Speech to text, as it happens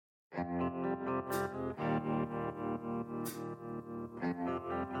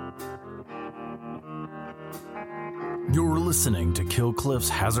You're listening to Kill Cliff's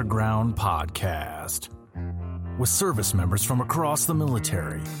Hazard Ground podcast with service members from across the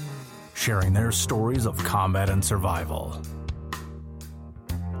military sharing their stories of combat and survival.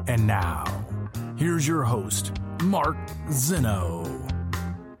 And now, here's your host, Mark Zinno.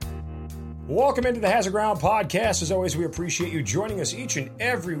 Welcome into the Hazard Ground podcast. As always, we appreciate you joining us each and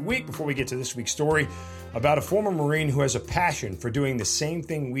every week. Before we get to this week's story about a former Marine who has a passion for doing the same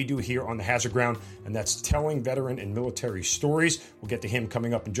thing we do here on the Hazard Ground, and that's telling veteran and military stories. We'll get to him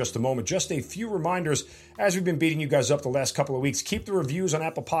coming up in just a moment. Just a few reminders as we've been beating you guys up the last couple of weeks. Keep the reviews on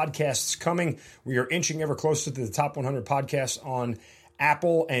Apple Podcasts coming. We are inching ever closer to the top 100 podcasts on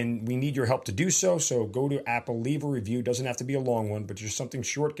Apple, and we need your help to do so. So go to Apple, leave a review. Doesn't have to be a long one, but just something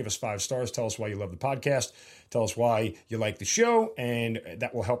short. Give us 5 stars. Tell us why you love the podcast. Tell us why you like the show, and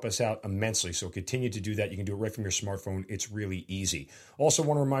that will help us out immensely. So continue to do that. You can do it right from your smartphone. It's really easy. Also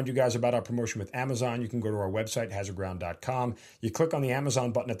want to remind you guys about our promotion with Amazon. You can go to our website, hazardground.com. You click on the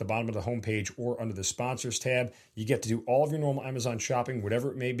Amazon button at the bottom of the homepage or under the sponsors tab. You get to do all of your normal Amazon shopping, whatever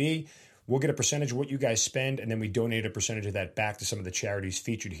it may be. We'll get a percentage of what you guys spend, and then we donate a percentage of that back to some of the charities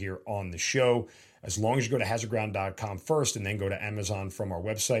featured here on the show. As long as you go to hazardground.com first and then go to Amazon from our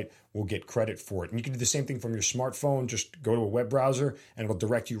website, we'll get credit for it. And you can do the same thing from your smartphone. Just go to a web browser, and it'll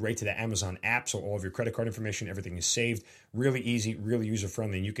direct you right to the Amazon app. So all of your credit card information, everything is saved. Really easy, really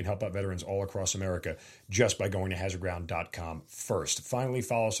user-friendly, and you can help out veterans all across America just by going to hazardground.com first. Finally,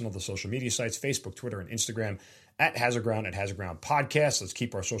 follow us on all the social media sites, Facebook, Twitter, and Instagram, at Hazard Ground Podcast. Let's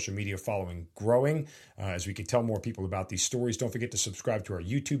keep our social media following growing as we can tell more people about these stories. Don't forget to subscribe to our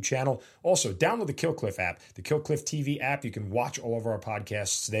YouTube channel. Also, download the Kill Cliff app, the Kill Cliff TV app. You can watch all of our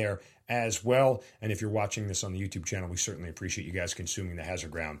podcasts there as well. And if you're watching this on the YouTube channel, we certainly appreciate you guys consuming the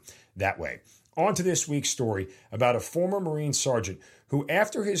Hazard Ground that way. On to this week's story about a former Marine sergeant who,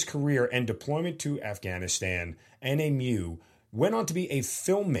 after his career and deployment to Afghanistan and a MEU, went on to be a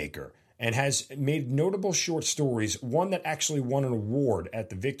filmmaker and has made notable short stories, one that actually won an award at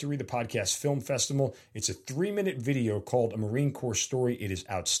the Victory, the Podcast Film Festival. It's a 3-minute video called A Marine Corps Story. It is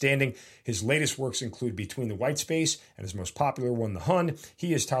outstanding. His latest works include Between the White Space and his most popular one, The Hun.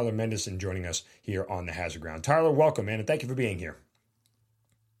 He is Tyler Mendison joining us here on the Hazard Ground. Tyler, welcome, man, and thank you for being here.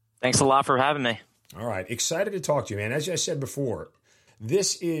 Thanks a lot for having me. All right. Excited to talk to you, man. As I said before,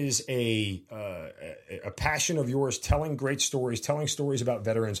 this is a passion of yours, telling great stories, telling stories about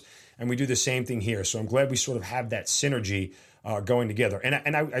veterans, and we do the same thing here. So I'm glad we sort of have that synergy going together.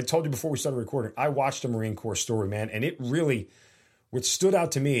 And I told you before we started recording, I watched a Marine Corps Story, man, and it really, what stood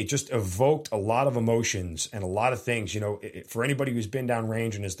out to me, it just evoked a lot of emotions and a lot of things. You know, for anybody who's been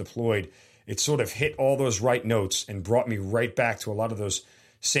downrange and is deployed, it sort of hit all those right notes and brought me right back to a lot of those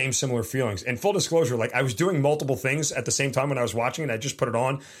same similar feelings. And full disclosure, like I was doing multiple things at the same time when I was watching it. I just put it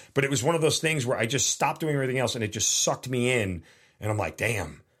on, but it was one of those things where I just stopped doing everything else and it just sucked me in. And I'm like,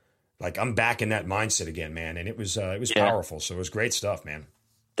 damn, like I'm back in that mindset again, man. And it was powerful. So it was great stuff, man.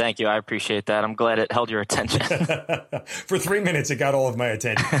 Thank you. I appreciate that. I'm glad it held your attention. For 3 minutes, it got all of my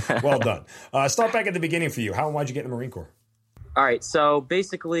attention. Well done. Start back at the beginning for you. How and why'd you get in the Marine Corps? All right. So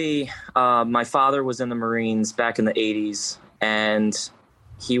basically, my father was in the Marines back in the 80s, and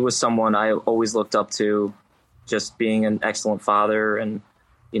he was someone I always looked up to, just being an excellent father and,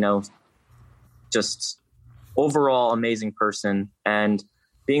 you know, just overall amazing person. And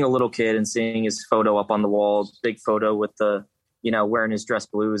being a little kid and seeing his photo up on the wall, big photo with the, you know, wearing his dress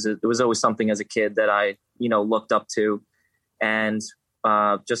blues, it was always something as a kid that I, you know, looked up to. And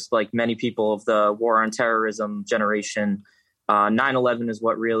just like many people of the war on terrorism generation, 9/11 is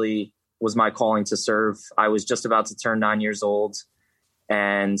what really was my calling to serve. I was just about to turn 9 years old.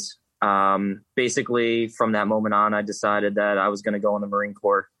 And basically from that moment on, I decided that I was going to go in the Marine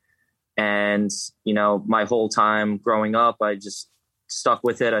Corps. And, you know, my whole time growing up, I just stuck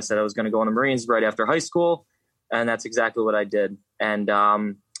with it. I said I was going to go in the Marines right after high school. And that's exactly what I did. And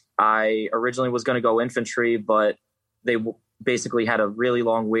I originally was going to go infantry, but they basically had a really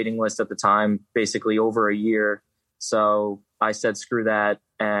long waiting list at the time, basically over a year. So I said, screw that.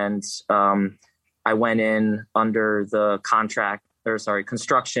 And I went in under the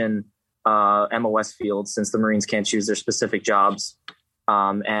construction MOS field, since the Marines can't choose their specific jobs.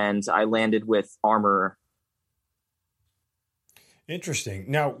 And I landed with armorer. Interesting.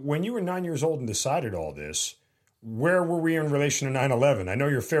 Now, when you were 9 years old and decided all this, where were we in relation to 9/11? I know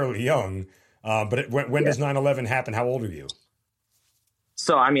you're fairly young, but when does 9/11 happen? How old are you?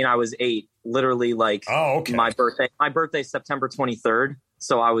 So, I mean, I was 8, literally like my birthday, September 23rd.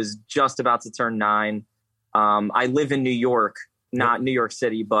 So I was just about to turn 9. I live in New York, not New York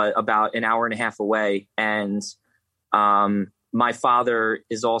City, but about an hour and a half away. And my father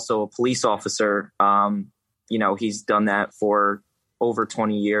is also a police officer he's done that for over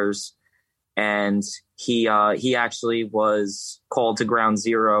 20 years. And he actually was called to Ground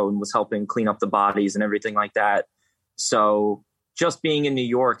Zero and was helping clean up the bodies and everything like that. So just being in New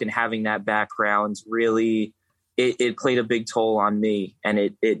York and having that background really, it played a big toll on me, and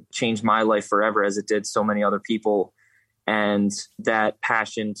it changed my life forever, as it did so many other people. And that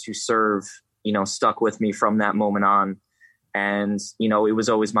passion to serve, stuck with me from that moment on. And, it was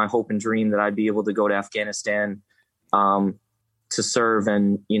always my hope and dream that I'd be able to go to Afghanistan to serve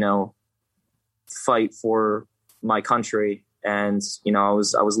and, fight for my country. And, I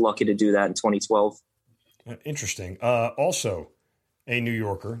was lucky to do that in 2012. Interesting. Also a New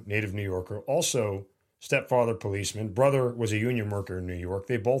Yorker, native New Yorker, also stepfather policeman, brother was a union worker in New York.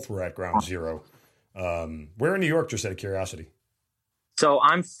 They both were at Ground Zero. Where in New York, just out of curiosity? So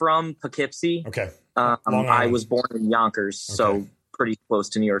I'm from Poughkeepsie. Okay. I was born in Yonkers, so pretty close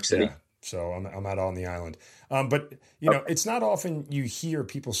to New York City. Yeah. So I'm out on the island. But, it's not often you hear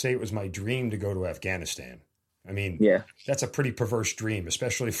people say it was my dream to go to Afghanistan. I mean, that's a pretty perverse dream,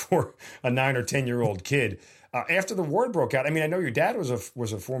 especially for a 9 or 10-year-old kid. After the war broke out, I mean, I know your dad was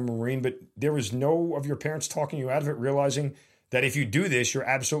a former Marine, but there was no of your parents talking you out of it, realizing that if you do this, you're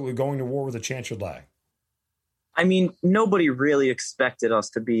absolutely going to war with a chance you'll die. I mean, nobody really expected us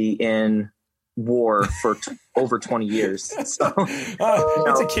to be in war for over 20 years. So,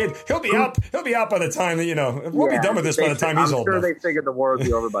 it's a kid. He'll be out by the time that, we'll be done with this by the time he's old. I'm sure they figured the war would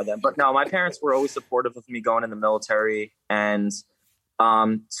be over by then. But no, my parents were always supportive of me going in the military. And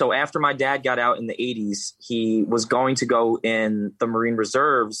so after my dad got out in the 80s, he was going to go in the Marine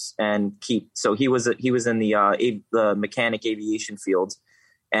Reserves and so he was in the mechanic aviation field,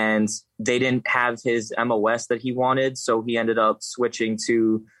 and they didn't have his MOS that he wanted. So he ended up switching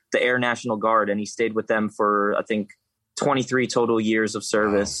to the Air National Guard, and he stayed with them for, I think, 23 total years of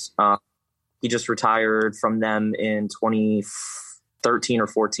service. Wow. He just retired from them in 2013 or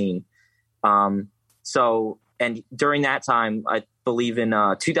 14. And during that time, I believe in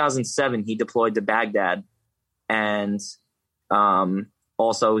 2007, he deployed to Baghdad. And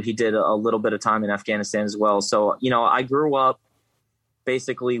also he did a little bit of time in Afghanistan as well. So, I grew up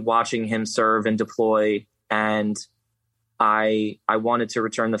basically watching him serve and deploy, and I wanted to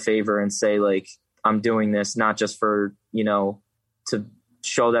return the favor and say, like, I'm doing this not just for, to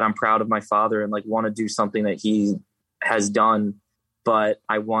show that I'm proud of my father and like want to do something that he has done, but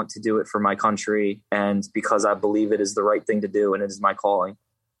I want to do it for my country, and because I believe it is the right thing to do and it is my calling.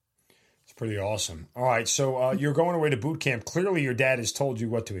 It's pretty awesome. All right. So you're going away to boot camp. Clearly your dad has told you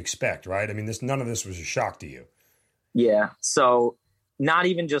what to expect, right? I mean, none of this was a shock to you. Yeah. So not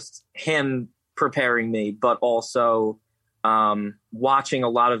even just him preparing me, but also watching a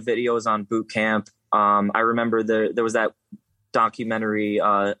lot of videos on boot camp. I remember there was that documentary,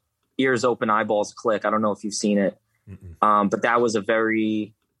 Ears Open, Eyeballs Click. I don't know if you've seen it. But that was a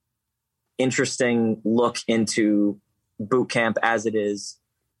very interesting look into boot camp as it is.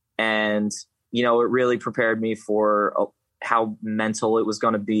 And, it really prepared me for how mental it was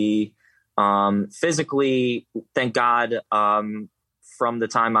going to be. Physically, thank God, from the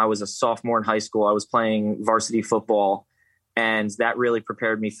time I was a sophomore in high school, I was playing varsity football, and that really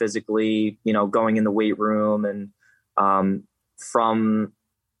prepared me physically, going in the weight room. And from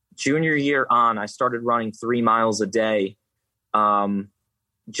junior year on, I started running 3 miles a day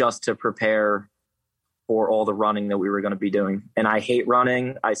just to prepare for all the running that we were going to be doing. And I hate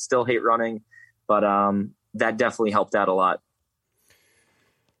running. I still hate running, but that definitely helped out a lot.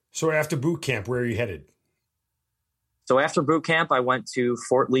 So after boot camp, where are you headed? So after boot camp, I went to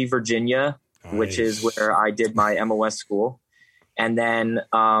Fort Lee, Virginia, nice, which is where I did my MOS school. And then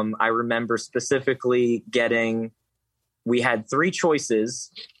I remember specifically we had 3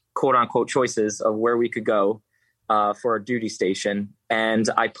 choices, quote unquote choices, of where we could go for a duty station. And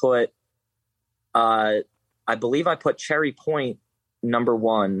I believe I put Cherry Point number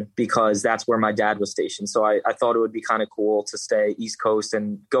 1 because that's where my dad was stationed. So I thought it would be kind of cool to stay East Coast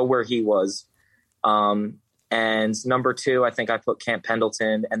and go where he was. And number 2, I think I put Camp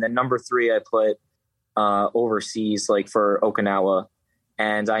Pendleton. And then number 3, I put overseas, like for Okinawa.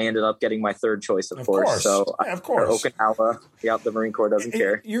 And I ended up getting my 3rd choice, of course. So yeah, of course. Okinawa. Yep, the Marine Corps doesn't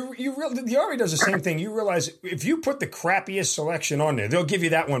care. The Army does the same thing. You realize if you put the crappiest selection on there, they'll give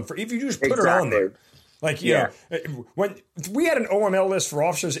you that one if you just put it on there. Like, you know, when we had an OML list for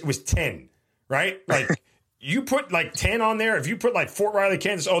officers, it was 10, right? Like you put like 10 on there. If you put like Fort Riley,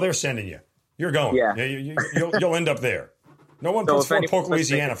 Kansas, they're sending you. You're going. Yeah. You'll end up there. No one puts Fort Polk,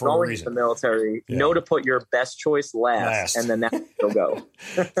 Louisiana for a reason. The military, know to put your best choice last. And then that'll go.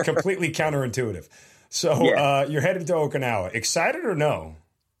 Completely counterintuitive. So you're headed to Okinawa. Excited or no?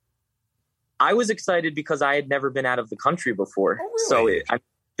 I was excited because I had never been out of the country before. Oh, really? So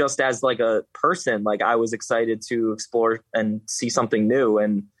just as like a person, like I was excited to explore and see something new.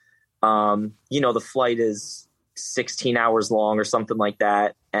 And, the flight is 16 hours long or something like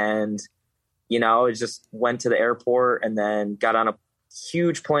that. And, I just went to the airport and then got on a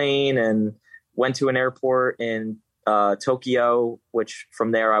huge plane and went to an airport in Tokyo, which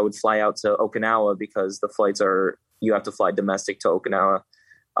from there I would fly out to Okinawa because the flights you have to fly domestic to Okinawa.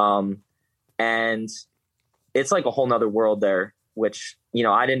 And it's like a whole nother world there, which,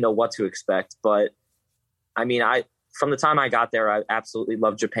 I didn't know what to expect, but I mean, from the time I got there, I absolutely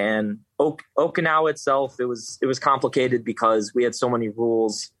loved Japan. Okinawa itself, it was complicated because we had so many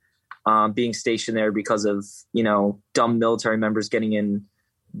rules, being stationed there because of, dumb military members getting in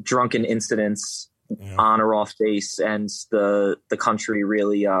drunken incidents on or off base, and the country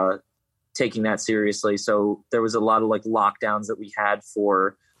really, taking that seriously. So there was a lot of like lockdowns that we had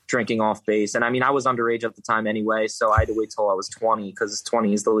for drinking off base. And I mean, I was underage at the time anyway, so I had to wait till I was 20 because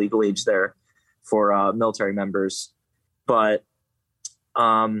 20 is the legal age there for military members. But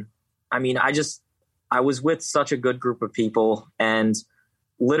I mean, I was with such a good group of people, and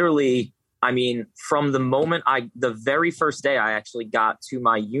literally, I mean, from the very first day I actually got to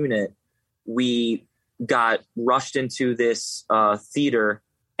my unit, we got rushed into this theater,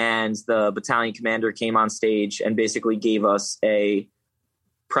 and the battalion commander came on stage and basically gave us a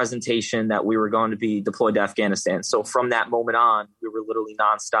presentation that we were going to be deployed to Afghanistan. So from that moment on, we were literally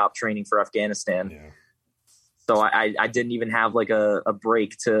nonstop training for Afghanistan. Yeah. So I didn't even have like a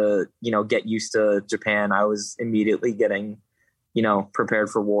break to, get used to Japan. I was immediately getting, prepared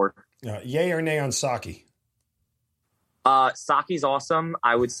for war. Yay or nay on sake? Sake's awesome.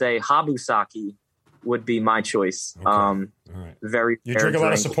 I would say Habu sake would be my choice. Okay. All right. You drink a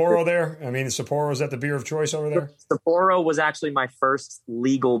lot of Sapporo there? I mean, Sapporo, is that the beer of choice over there? Sapporo was actually my first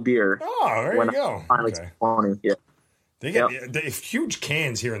legal beer. Oh, there you go. Finally, okay. Yeah. They get huge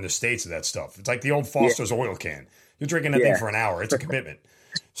cans here in the States of that stuff. It's like the old Foster's oil can. You're drinking that thing for an hour. It's a commitment.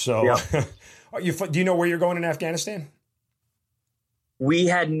 So, do you know where you're going in Afghanistan? We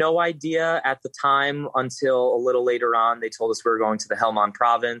had no idea at the time until a little later on. They told us we were going to the Helmand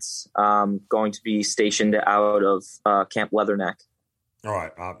province, going to be stationed out of Camp Leatherneck. All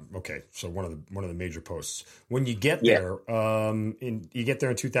right. Okay. So one of the major posts. When you get there, you get there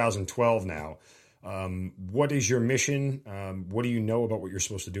in 2012 now. What is your mission? What do you know about what you're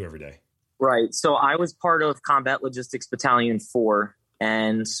supposed to do every day? Right. So I was part of Combat Logistics Battalion 4,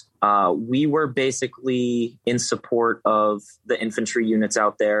 and we were basically in support of the infantry units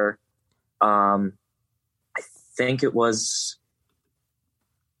out there. I think it was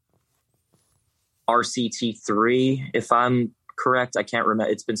RCT3, if I'm correct. I can't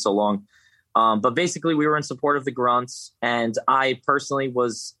remember. It's been so long. But basically, we were in support of the grunts, and I personally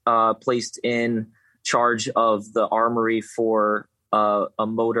was placed in charge of the armory for a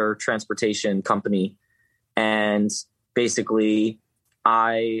motor transportation company. And basically,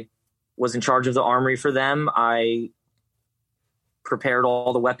 I was in charge of the armory for them. I prepared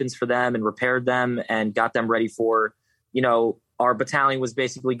all the weapons for them and repaired them and got them ready for, our battalion was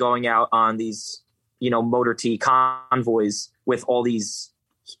basically going out on these, motor T convoys with all these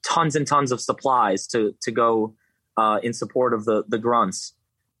tons and tons of supplies to go in support of the grunts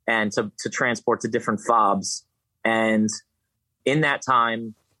and to transport to different FOBs. And in that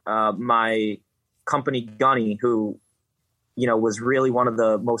time, my company gunny, who, was really one of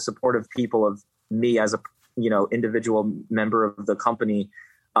the most supportive people of me as a, individual member of the company,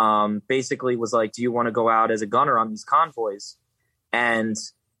 basically was like, do you want to go out as a gunner on these convoys? And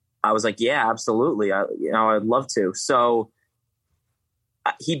I was like, yeah, absolutely. I'd love to. So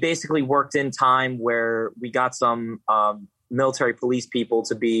he basically worked in time where we got some military police people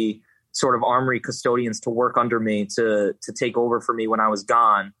to be sort of armory custodians to work under me to take over for me when I was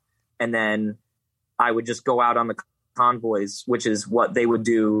gone. And then I would just go out on the convoys, which is what they would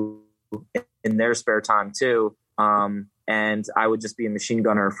do in their spare time too. And I would just be a machine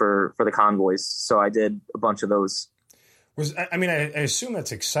gunner for the convoys. So I did a bunch of those. I assume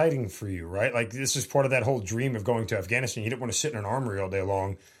that's exciting for you, right? Like this is part of that whole dream of going to Afghanistan. You didn't want to sit in an armory all day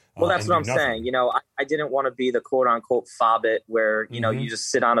long. Well, that's what I'm saying. I didn't want to be the quote unquote FOBIT where, you just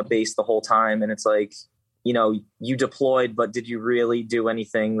sit on a base the whole time. And it's like, you deployed, but did you really do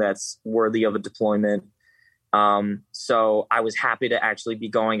anything that's worthy of a deployment? So I was happy to actually be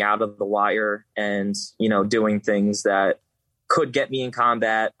going out of the wire and, doing things that could get me in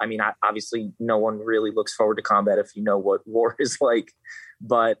combat. I mean, obviously no one really looks forward to combat if you know what war is like,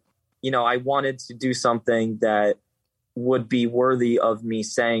 but, I wanted to do something that would be worthy of me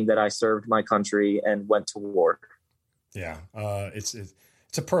saying that I served my country and went to war. Yeah. It's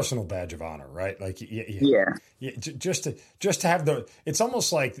it's a personal badge of honor, right? Like, Yeah. Just to have it's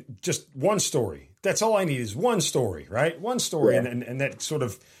almost like just one story. That's all I need is one story, right? One story. Yeah. And that sort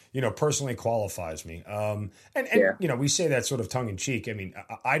of, personally qualifies me. We say that sort of tongue in cheek. I mean,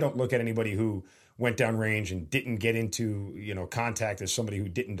 I don't look at anybody who went down range and didn't get into, contact as somebody who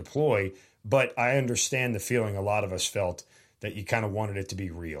didn't deploy, but I understand the feeling a lot of us felt that you kind of wanted it to be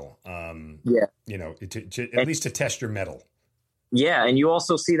real. At least to test your mettle. Yeah. And you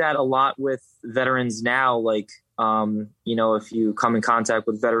also see that a lot with veterans now, like, if you come in contact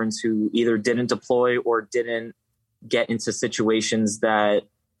with veterans who either didn't deploy or didn't get into situations that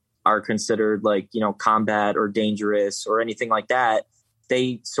are considered like, combat or dangerous or anything like that,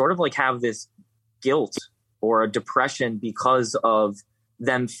 they sort of like have this guilt or a depression because of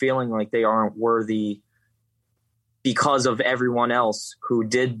them feeling like they aren't worthy because of everyone else who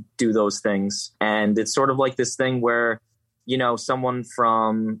did do those things. And it's sort of like this thing where, someone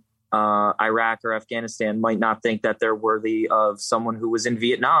from Iraq or Afghanistan might not think that they're worthy of someone who was in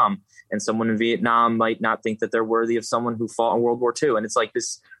Vietnam, and someone in Vietnam might not think that they're worthy of someone who fought in World War II. And it's like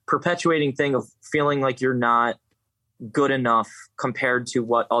this perpetuating thing of feeling like you're not good enough compared to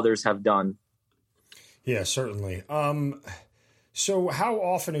what others have done. Yeah, certainly. So how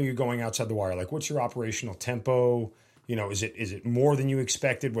often are you going outside the wire? Like, what's your operational tempo? Is it more than you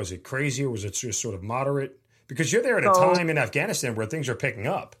expected? Was it crazy, or was it just sort of moderate? Because you're there at a time in Afghanistan where things are picking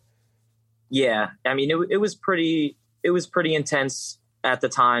up. Yeah. I mean, it was pretty intense at the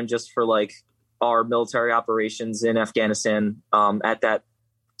time, just for like our military operations in Afghanistan at that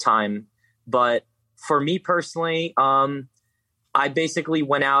time. But for me personally, I basically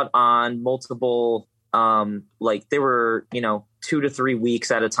went out on multiple, they were, 2 to 3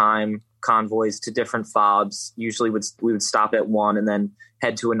 weeks at a time, convoys to different FOBs. Usually we would stop at one and then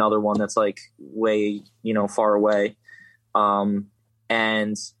head to another one that's like way, far away.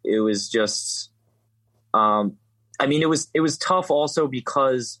 And it was just, it was tough also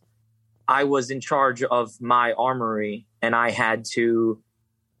because I was in charge of my armory, and I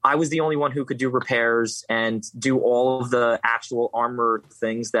was the only one who could do repairs and do all of the actual armor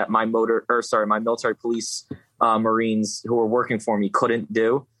things that my military police Marines who were working for me couldn't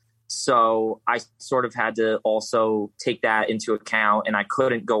do. So I sort of had to also take that into account, and I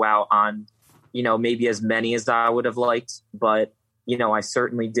couldn't go out on, maybe as many as I would have liked, but, I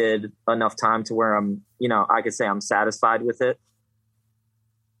certainly did enough time to where I'm, I could say I'm satisfied with it.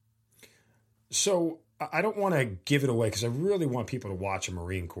 So I don't want to give it away because I really want people to watch a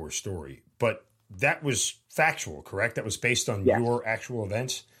Marine Corps story, but that was factual, correct? That was based on your actual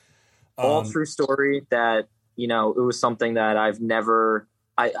events? All true story that, it was something that I've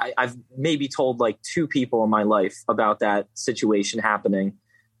maybe told like 2 people in my life about that situation happening.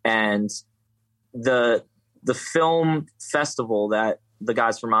 And the film festival that the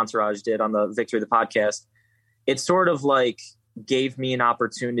guys from Entourage did on the Victory the podcast, it sort of like gave me an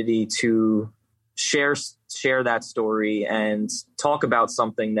opportunity to share that story and talk about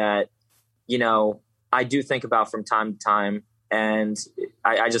something that, I do think about from time to time. And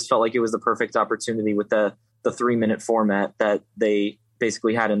I just felt like it was the perfect opportunity with the 3-minute format that they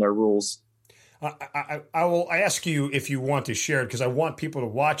basically had in their rules. I will ask you if you want to share it, because I want people to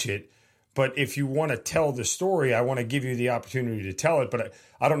watch it. But if you want to tell the story, I want to give you the opportunity to tell it. But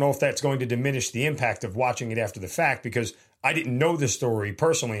I don't know if that's going to diminish the impact of watching it after the fact, because I didn't know the story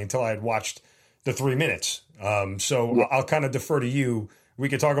personally until I had watched the 3 minutes. I'll kind of defer to you. We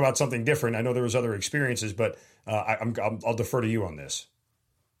could talk about something different. I know there was other experiences, but I'll defer to you on this.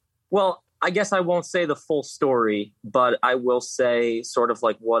 Well, I guess I won't say the full story, but I will say sort of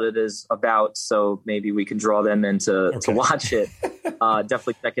like what it is about. So maybe we can draw them in to watch it.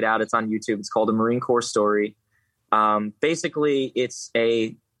 Definitely check it out. It's on YouTube. It's called A Marine Corps Story. Basically, it's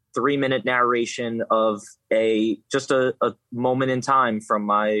a 3-minute narration of a moment in time from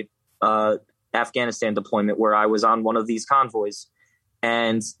my Afghanistan deployment, where I was on one of these convoys,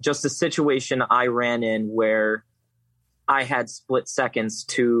 and just a situation I ran in where I had split seconds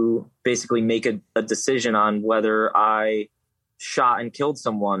to basically make a decision on whether I shot and killed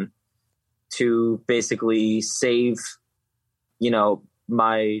someone to basically save,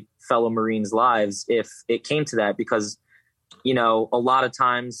 my fellow Marines' lives if it came to that. Because, a lot of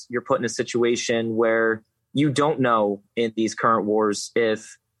times you're put in a situation where you don't know in these current wars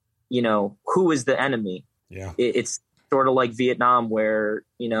if, who is the enemy. Yeah. It's sort of like Vietnam, where,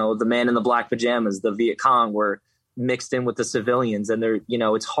 the man in the black pajamas, the Viet Cong, were mixed in with the civilians, and they're,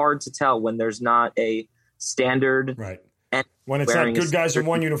 it's hard to tell when there's not a standard. Right. And when it's not good guys in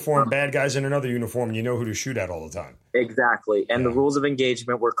one uniform, bad guys in another uniform, and you know who to shoot at all the time. Exactly. And the rules of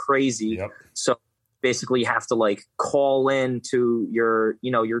engagement were crazy. Yep. So basically have to like call in to your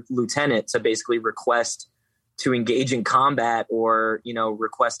lieutenant to basically request to engage in combat or,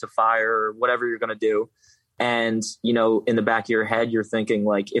 request to fire or whatever you're going to do. And, in the back of your head, you're thinking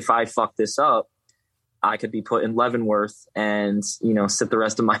like, if I fuck this up, I could be put in Leavenworth and, sit the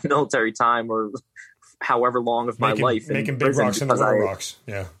rest of my military time or however long of my life. Making big rocks into little rocks.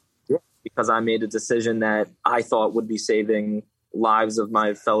 Yeah. Because I made a decision that I thought would be saving lives of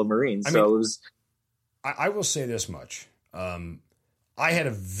my fellow Marines. I will say this much. I had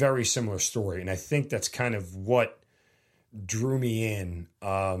a very similar story, and I think that's kind of what drew me in.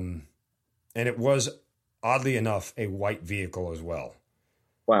 And it was, oddly enough, a white vehicle as well.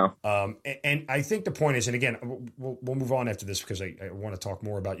 Wow. And I think the point is, and again, we'll move on after this because I want to talk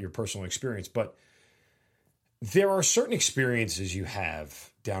more about your personal experience, but there are certain experiences you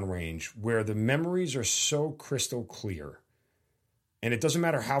have downrange where the memories are so crystal clear, and it doesn't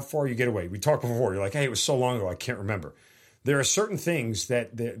matter how far you get away. We talked before, you're like, hey, it was so long ago, I can't remember. There are certain things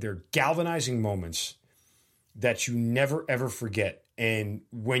that they're galvanizing moments that you never, ever forget. And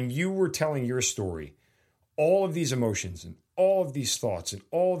when you were telling your story, all of these emotions and all of these thoughts and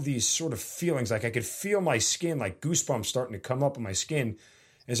all of these sort of feelings, like I could feel my skin, like goosebumps starting to come up on my skin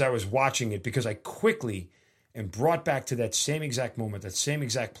as I was watching it, because I quickly am brought back to that same exact moment, that same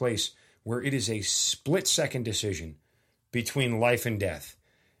exact place where it is a split-second decision between life and death.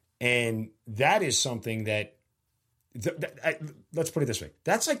 And that is something that let's put it this way.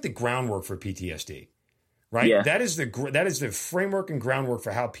 That's like the groundwork for PTSD, right? Yeah. That is the framework and groundwork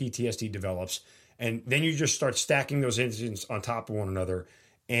for how PTSD develops. And then you just start stacking those incidents on top of one another.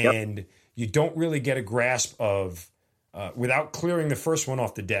 And you don't really get a grasp of, without clearing the first one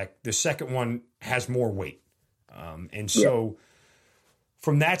off the deck, the second one has more weight. And so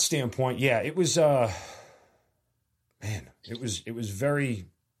from that standpoint, it was, it was very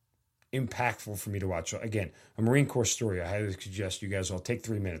impactful for me to watch. Again, a Marine Corps story. I highly suggest you guys all take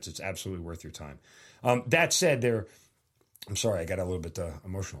 3 minutes. It's absolutely worth your time. That said, I'm sorry, I got a little bit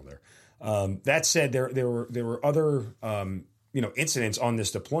emotional there. That said, there were other, incidents on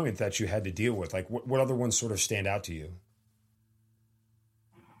this deployment that you had to deal with. Like what other ones sort of stand out to you?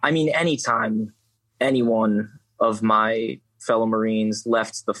 I mean, anytime anyone of my fellow Marines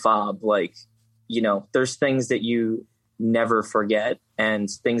left the FOB, there's things that you never forget and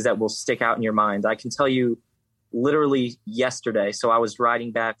things that will stick out in your mind. I can tell you literally yesterday. So I was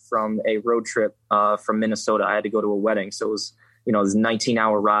riding back from a road trip from Minnesota. I had to go to a wedding. So it was, it was a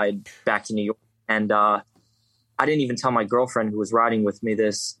 19-hour ride back to New York. And I didn't even tell my girlfriend who was riding with me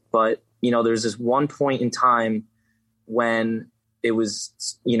this, but, there's this one point in time when it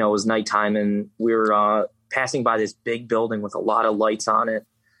was, it was nighttime and we were passing by this big building with a lot of lights on it,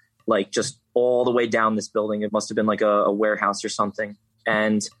 like just all the way down this building. It must have been like a warehouse or something.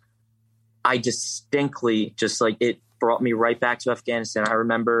 And I distinctly it brought me right back to Afghanistan. I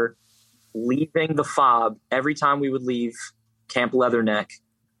remember leaving the FOB. Every time we would leave Camp Leatherneck,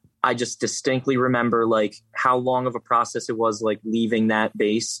 I just distinctly remember how long of a process it was, leaving that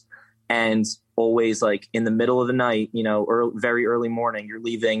base, and always in the middle of the night, very early morning, you're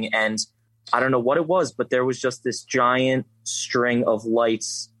leaving. And I don't know what it was, but there was just this giant string of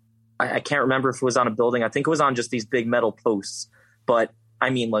lights. I can't remember if it was on a building. I think it was on just these big metal posts, but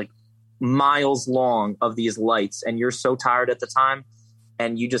I mean, miles long of these lights. And you're so tired at the time,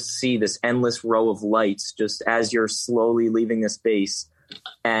 and you just see this endless row of lights just as you're slowly leaving this base.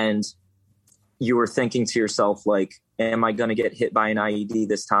 And you were thinking to yourself, am I going to get hit by an IED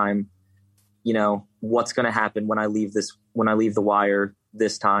this time? What's going to happen when I leave the wire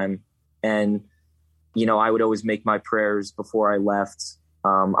this time? And, I would always make my prayers before I left.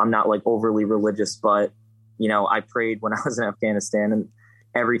 I'm not overly religious, but, I prayed when I was in Afghanistan, and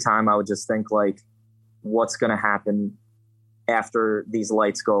every time I would just think what's going to happen after these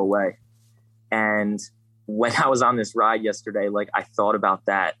lights go away? And when I was on this ride yesterday, I thought about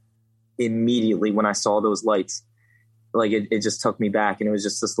that immediately when I saw those lights. It just took me back, and it was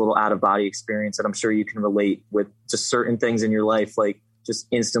just this little out of body experience that I'm sure you can relate with. Just certain things in your life, just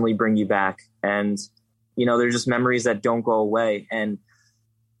instantly bring you back. And, they're just memories that don't go away. And,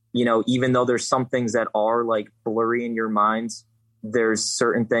 even though there's some things that are blurry in your mind, there's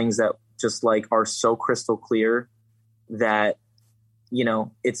certain things that just are so crystal clear that,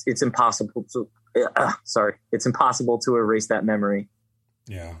 it's impossible to, it's impossible to erase that memory.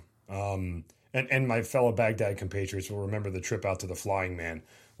 Yeah. And my fellow Baghdad compatriots will remember the trip out to the Flying Man,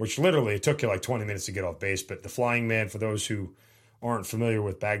 which literally it took you 20 minutes to get off base. But the Flying Man, for those who aren't familiar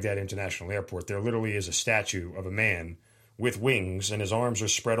with Baghdad International Airport, there literally is a statue of a man with wings, and his arms are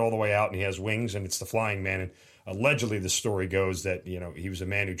spread all the way out, and he has wings, and it's the Flying Man. And allegedly the story goes that, he was a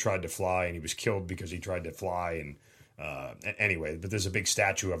man who tried to fly and he was killed because he tried to fly. And anyway, but there's a big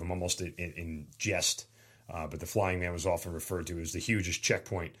statue of him almost in jest. But the Flying Man was often referred to as the hugest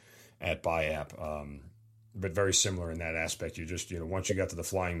checkpoint at BIAP. But very similar in that aspect. You just, once you got to the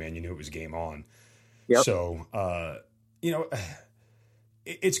Flying Man, you knew it was game on. Yep. So,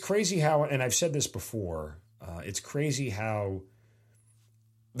 it's crazy how, and I've said this before, it's crazy how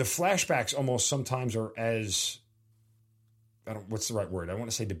the flashbacks almost sometimes are as, what's the right word? I don't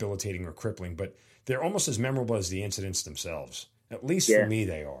want to say debilitating or crippling, but they're almost as memorable as the incidents themselves. At least for me,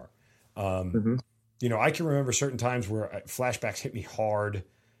 they are. I can remember certain times where flashbacks hit me hard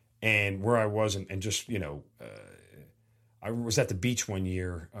and where I was and just, I was at the beach one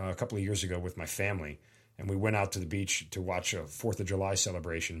year, a couple of years ago with my family, and we went out to the beach to watch a 4th of July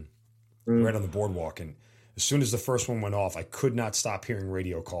celebration right on the boardwalk. And as soon as the first one went off, I could not stop hearing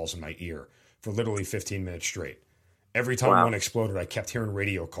radio calls in my ear for literally 15 minutes straight. Every time one exploded, I kept hearing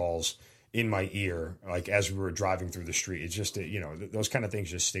radio calls in my ear, like as we were driving through the street. It's just, those kind of things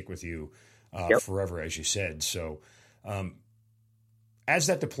just stick with you forever, as you said. So as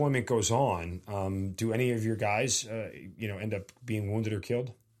that deployment goes on, do any of your guys, end up being wounded or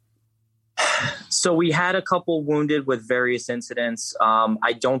killed? So we had a couple wounded with various incidents.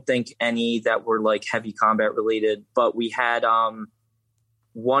 I don't think any that were like heavy combat related, but we had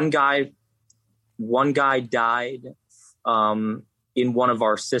one guy died in one of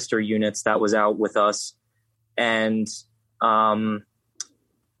our sister units that was out with us. And I'm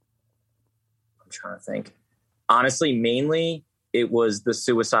trying to think. Honestly, mainly it was the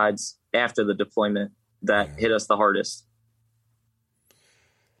suicides after the deployment that hit us the hardest.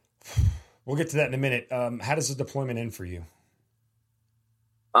 We'll get to that in a minute. How does the deployment end for you?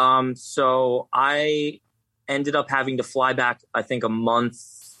 So I ended up having to fly back, I think a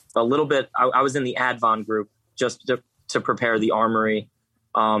little bit. I was in the Advon group just to prepare the armory.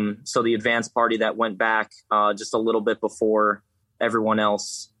 So the advanced party that went back just a little bit before everyone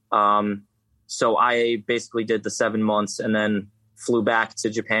else. So I basically did the 7 months and then flew back to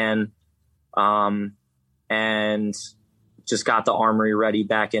Japan and just got the armory ready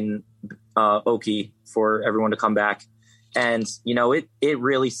back in Oki for everyone to come back. And, it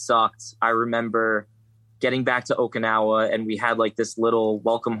really sucked. I remember getting back to Okinawa and we had like this little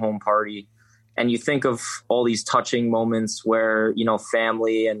welcome home party. And you think of all these touching moments where,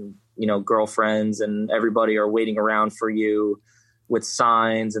 family and, girlfriends and everybody are waiting around for you with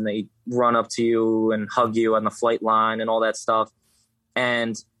signs and they run up to you and hug you on the flight line and all that stuff.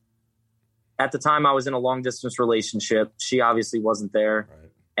 And at the time I was in a long distance relationship. She obviously wasn't there. Right.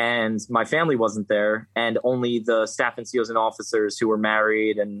 And my family wasn't there. And only the staff NCOs and officers who were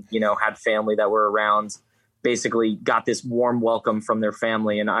married and, had family that were around basically got this warm welcome from their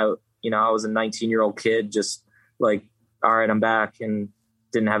family. And I was a 19-year-old kid, just like, all right, I'm back, and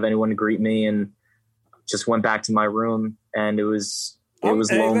didn't have anyone to greet me and just went back to my room. And it was lonely.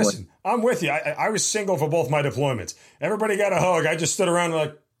 Listen, I'm with you. I was single for both my deployments. Everybody got a hug. I just stood around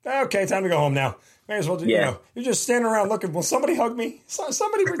like, okay, time to go home now. May as well, you're just standing around looking. Will somebody hug me?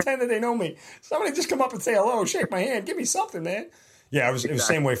 Somebody pretend that they know me. Somebody just come up and say hello, shake my hand, give me something, man. Yeah, it was the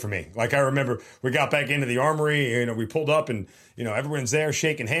same way for me. Like I remember we got back into the armory, we pulled up and, everyone's there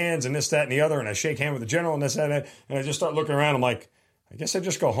shaking hands and this, that, and the other. And I shake hand with the general and this, that, and that. And I just start looking around. I'm like, I guess I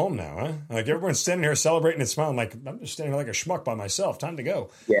just go home now, huh? Like everyone's standing here celebrating and smiling. Like I'm just standing like a schmuck by myself. Time to go.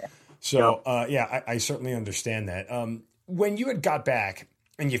 Yeah. So, I certainly understand that. When you had got back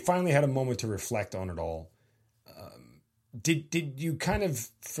and you finally had a moment to reflect on it all, did you kind of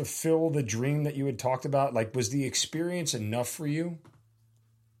fulfill the dream that you had talked about? Like, was the experience enough for you?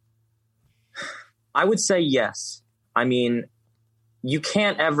 I would say yes. I mean, you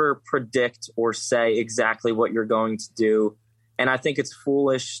can't ever predict or say exactly what you're going to do. And I think it's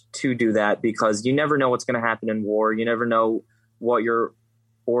foolish to do that because you never know what's going to happen in war. You never know what your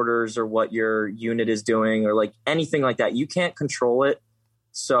orders or what your unit is doing or like anything like that. You can't control it.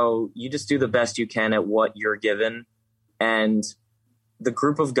 So you just do the best you can at what you're given. And the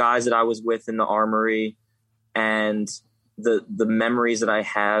group of guys that I was with in the armory and the memories that I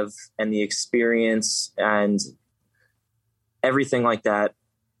have and the experience and everything like that,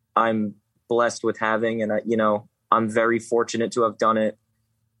 I'm blessed with having. And, I'm very fortunate to have done it.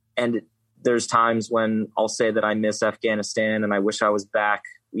 And there's times when I'll say that I miss Afghanistan and I wish I was back,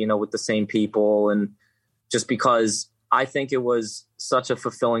 with the same people. And just because I think it was such a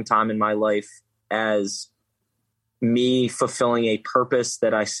fulfilling time in my life as me fulfilling a purpose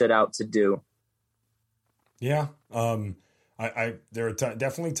that I set out to do. Yeah. There are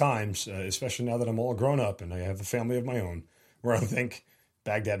definitely times, especially now that I'm all grown up and I have a family of my own, where I think,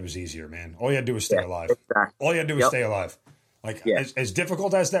 Baghdad was easier, man. All you had to do was stay alive. Exactly. All you had to do was stay alive. Like, as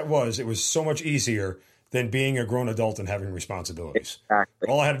difficult as that was, it was so much easier than being a grown adult and having responsibilities. Exactly.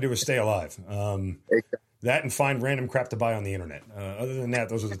 All I had to do was stay alive. Exactly. That and find random crap to buy on the internet. Other than that,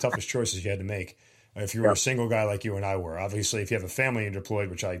 those are the toughest choices you had to make. If you were a single guy like you and I were. Obviously, if you have a family and you're deployed,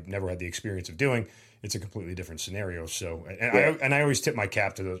 which I never had the experience of doing, it's a completely different scenario. So, I always tip my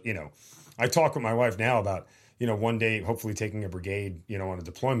cap to those. I talk with my wife now about, one day hopefully taking a brigade, on a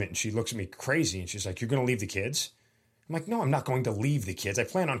deployment, and she looks at me crazy and she's like, "You're going to leave the kids?" I'm like, "No, I'm not going to leave the kids. I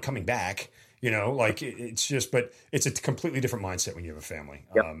plan on coming back." It's just, but it's a completely different mindset when you have a family.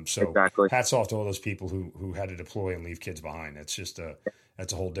 Exactly. Hats off to all those people who had to deploy and leave kids behind. That's just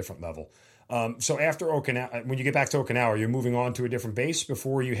that's a whole different level. So after Okinawa, when you get back to Okinawa, you're moving on to a different base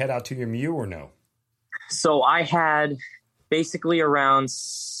before you head out to your MEU, or no? So I had basically around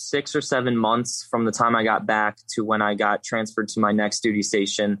 6 or 7 months from the time I got back to when I got transferred to my next duty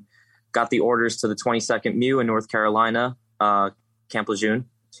station. Got the orders to the 22nd MEU in North Carolina, Camp Lejeune.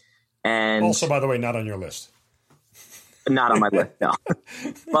 And also, by the way, not on your list. Not on my list, no.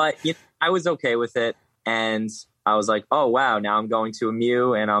 But I was okay with it. And I was like, oh, wow, now I'm going to a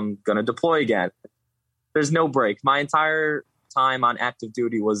MEU and I'm going to deploy again. There's no break. My entire time on active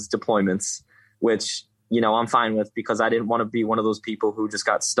duty was deployments, which, I'm fine with, because I didn't want to be one of those people who just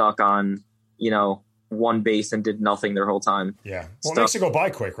got stuck on, one base and did nothing their whole time. Yeah. Well, it makes it go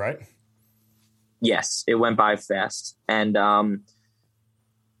by quick, right? Yes, it went by fast. And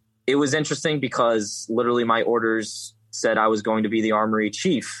it was interesting because literally my orders said I was going to be the armory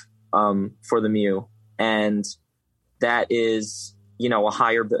chief for the MEU. And that is, a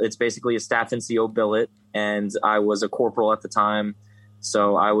higher, it's basically a staff NCO billet. And I was a corporal at the time.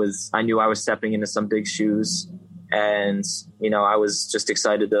 So I knew I was stepping into some big shoes, and, I was just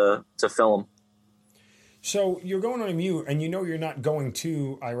excited to fill them. So you're going on a MEU, and you're not going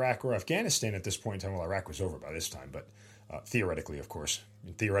to Iraq or Afghanistan at this point in time. Well, Iraq was over by this time, but theoretically, of course.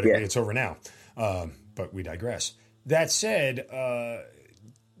 Theoretically, it's over now. But we digress. That said,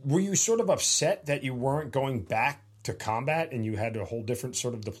 were you sort of upset that you weren't going back to combat and you had a whole different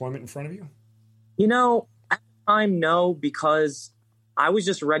sort of deployment in front of you? At the time, no, because I was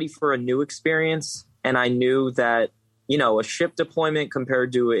just ready for a new experience. And I knew that, a ship deployment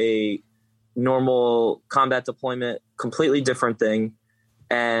compared to a normal combat deployment, completely different thing.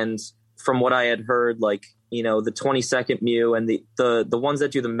 And from what I had heard, the 22nd MEU and the ones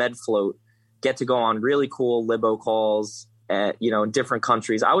that do the med float get to go on really cool libo calls at, in different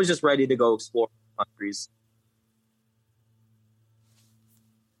countries. I was just ready to go explore countries.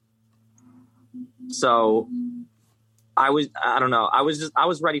 So I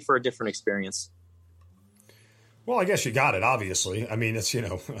was ready for a different experience. Well, I guess you got it, obviously. I mean, it's,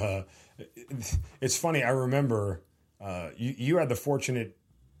 it's funny. I remember you had the fortunate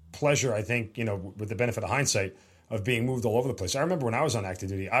pleasure, I think, with the benefit of hindsight, of being moved all over the place. I remember when I was on active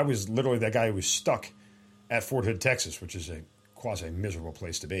duty, I was literally that guy who was stuck at Fort Hood, Texas, which is a quasi-miserable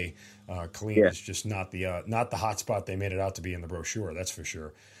place to be. Killeen is just not the hot spot they made it out to be in the brochure, that's for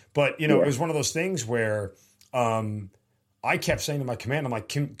sure. But, it was one of those things where I kept saying to my command, I'm like,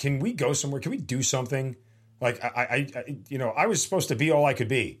 can we go somewhere? Can we do something? Like, I was supposed to be all I could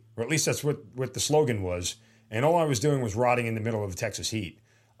be, or at least that's what the slogan was. And all I was doing was rotting in the middle of the Texas heat.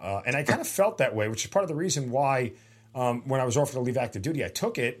 And I kind of felt that way, which is part of the reason why when I was offered to leave active duty, I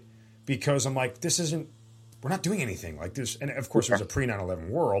took it, because I'm like, we're not doing anything like this. And of course, it was a pre 9/11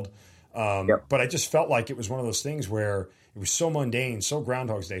 world. But I just felt like it was one of those things where it was so mundane, so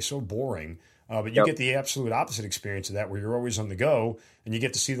Groundhog's Day, so boring. But you get the absolute opposite experience of that, where you're always on the go and you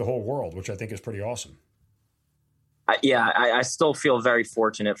get to see the whole world, which I think is pretty awesome. I still feel very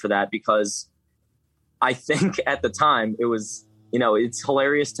fortunate for that, because I think at the time it was, it's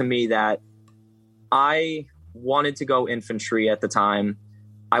hilarious to me that I wanted to go infantry at the time.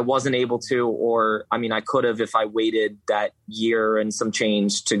 I wasn't able to, I could have if I waited that year and some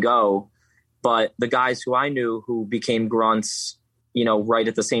change to go. But the guys who I knew who became grunts, right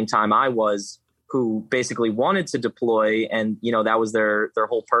at the same time I was, who basically wanted to deploy, and, that was their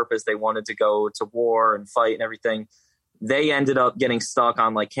whole purpose. They wanted to go to war and fight and everything. They ended up getting stuck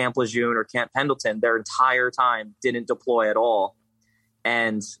on like Camp Lejeune or Camp Pendleton. Their entire time didn't deploy at all.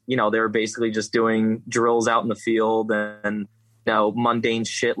 And, they were basically just doing drills out in the field and mundane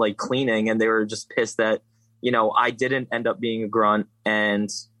shit like cleaning. And they were just pissed that, I didn't end up being a grunt, and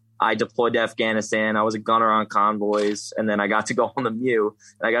I deployed to Afghanistan. I was a gunner on convoys, and then I got to go on the MEU,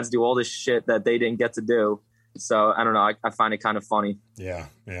 and I got to do all this shit that they didn't get to do. So I don't know. I find it kind of funny. Yeah.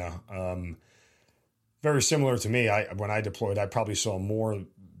 Very similar to me. When I deployed, I probably saw more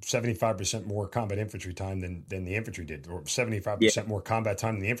 75% more combat infantry time than the infantry did, or 75% more combat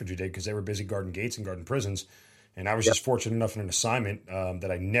time than the infantry did, because they were busy guarding gates and guarding prisons. And I was just fortunate enough in an assignment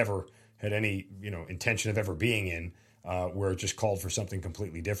that I never had any, intention of ever being in, where it just called for something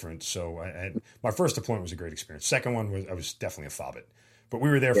completely different. So my first deployment was a great experience. Second one was, I was definitely a FOBIT, but we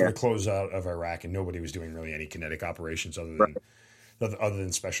were there for the closeout of Iraq, and nobody was doing really any kinetic operations other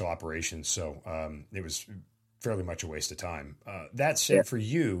than special operations. So it was fairly much a waste of time. That said, for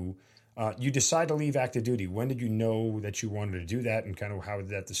you, you decide to leave active duty. When did you know that you wanted to do that, and kind of how did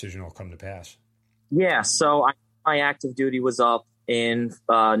that decision all come to pass? Yeah, so my active duty was up in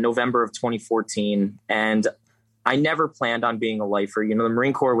November of 2014, and I never planned on being a lifer. The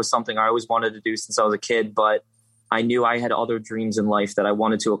Marine Corps was something I always wanted to do since I was a kid, but I knew I had other dreams in life that I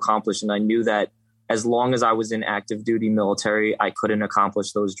wanted to accomplish, and I knew that as long as I was in active duty military, I couldn't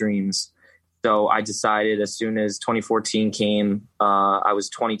accomplish those dreams. So I decided as soon as 2014 came, I was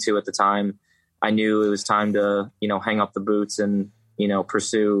 22 at the time, I knew it was time to, hang up the boots and,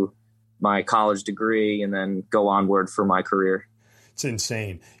 pursue my college degree and then go onward for my career. It's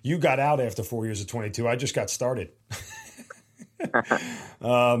insane. You got out after 4 years of 22. I just got started.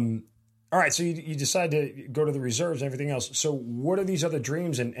 All right. So you decide to go to the reserves and everything else. So what are these other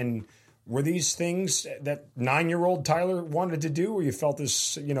dreams? And were these things that 9-year-old Tyler wanted to do, or you felt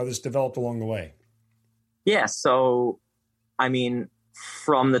this, this developed along the way? Yeah. So,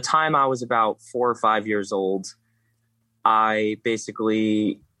 from the time I was about 4 or 5 years old, I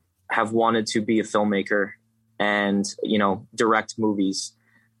basically have wanted to be a filmmaker and, direct movies.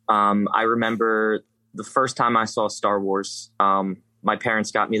 I remember the first time I saw Star Wars, my parents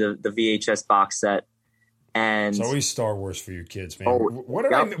got me the VHS box set. And it's always Star Wars for you kids, man. What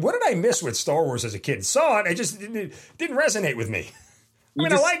did I miss with Star Wars as a kid? Saw it, it just didn't resonate with me. I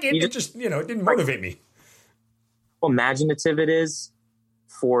like it. It just, it didn't motivate me. How imaginative it is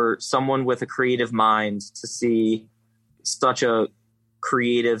for someone with a creative mind to see such a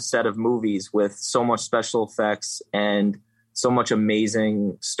creative set of movies with so much special effects and so much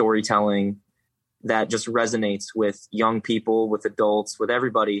amazing storytelling that just resonates with young people, with adults, with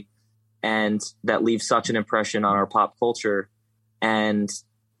everybody, and that leaves such an impression on our pop culture. And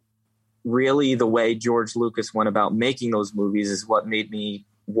really the way George Lucas went about making those movies is what made me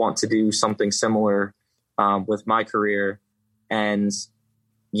want to do something similar with my career. And,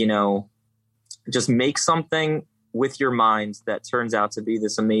 just make something with your mind that turns out to be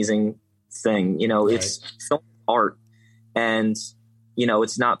this amazing thing. Right. It's film art, and,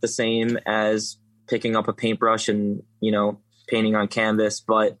 it's not the same as picking up a paintbrush and, painting on canvas,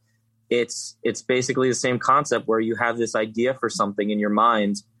 but it's basically the same concept where you have this idea for something in your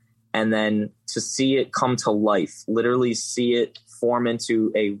mind, and then to see it come to life, literally see it form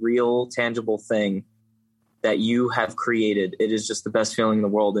into a real tangible thing that you have created. It is just the best feeling in the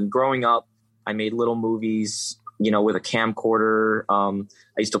world. And growing up, I made little movies, with a camcorder.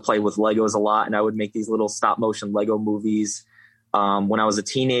 I used to play with Legos a lot, and I would make these little stop motion Lego movies. When I was a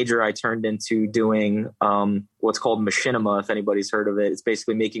teenager, I turned into doing what's called machinima, if anybody's heard of it. It's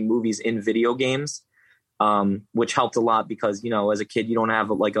basically making movies in video games, which helped a lot because, as a kid, you don't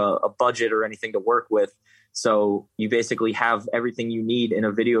have a budget or anything to work with. So you basically have everything you need in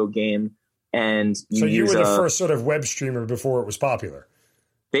a video game. And you were the first sort of web streamer before it was popular.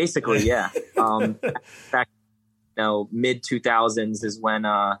 Basically, yeah. Back mid 2000s is when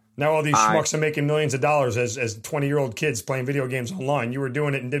now all these schmucks are making millions of dollars as 20-year-old kids playing video games online. You were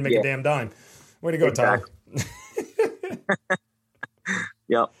doing it and didn't make a damn dime. Way to go, exactly. Tyler.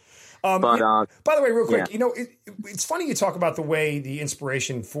 Yep. By the way, real quick, it's funny you talk about the way the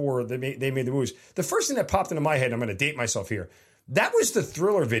inspiration for they made the movies. The first thing that popped into my head, I'm going to date myself here, that was the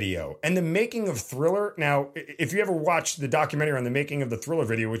Thriller video and the making of Thriller. Now, if you ever watched the documentary on the making of the Thriller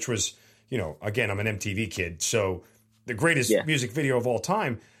video, which was, again, I'm an MTV kid, so the greatest music video of all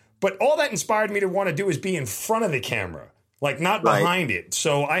time. But all that inspired me to want to do is be in front of the camera, not behind it.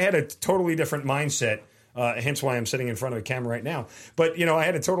 So I had a totally different mindset, hence why I'm sitting in front of the camera right now. But, I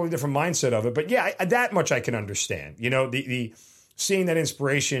had a totally different mindset of it. But yeah, that much I can understand. The seeing that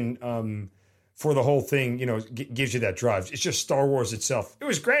inspiration for the whole thing, gives you that drive. It's just Star Wars itself. It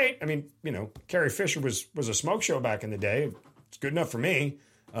was great. I mean, Carrie Fisher was a smoke show back in the day. It's good enough for me.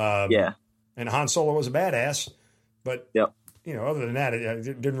 And Han Solo was a badass, but other than that,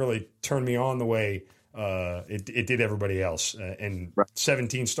 it didn't really turn me on the way it did everybody else. And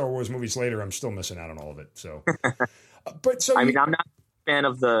 17 Star Wars movies later, I'm still missing out on all of it. So, I'm not a fan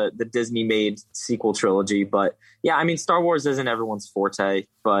of the Disney made sequel trilogy, but Star Wars isn't everyone's forte,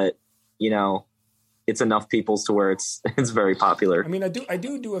 but it's enough people's to where it's very popular. I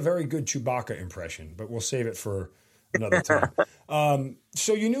do a very good Chewbacca impression, but we'll save it for another time.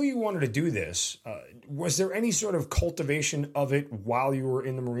 So you knew you wanted to do this. Was there any sort of cultivation of it while you were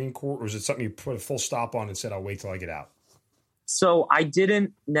in the Marine Corps, or was it something you put a full stop on and said, I'll wait till I get out? So I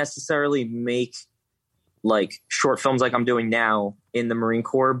didn't necessarily make like short films like I'm doing now in the Marine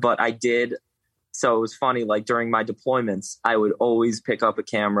Corps, but I did. So it was funny, like during my deployments, I would always pick up a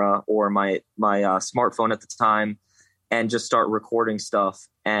camera or my smartphone at the time and just start recording stuff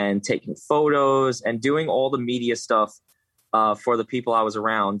and taking photos and doing all the media stuff for the people I was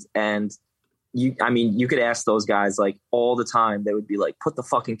around. And you could ask those guys like all the time. They would be like, put the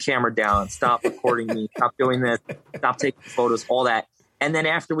fucking camera down, stop recording me, stop doing this, stop taking photos, all that. And then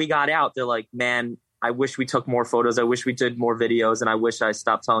after we got out, they're like, man, I wish we took more photos. I wish we did more videos. And I wish I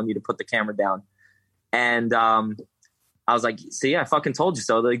stopped telling you to put the camera down. And I was like, see, I fucking told you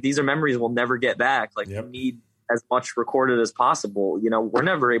so. Like, these are memories we'll never get back. Like, we need as much recorded as possible. You know, we're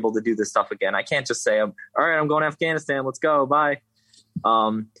never able to do this stuff again. I can't just say, all right, I'm going to Afghanistan. Let's go. Bye.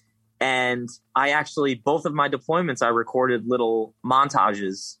 And I actually, both of my deployments, I recorded little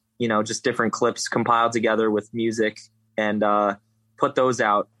montages, you know, just different clips compiled together with music, and put those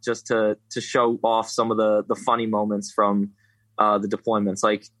out just to show off some of the funny moments from the deployments.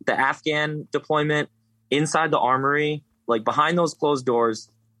 Like the Afghan deployment inside the armory, like behind those closed doors,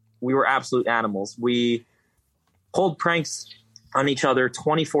 we were absolute animals. We pulled pranks on each other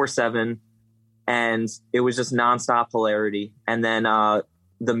 24/7, and it was just nonstop hilarity. And then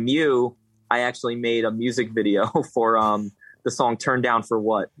the Mew, I actually made a music video for the song "Turn Down for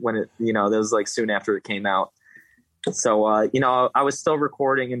What," when it, you know, that was like soon after it came out. So, you know, I was still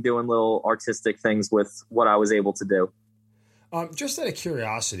recording and doing little artistic things with what I was able to do. Just out of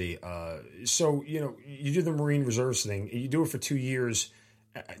curiosity, so, you know, you do the Marine Reserves thing, you do it for 2 years.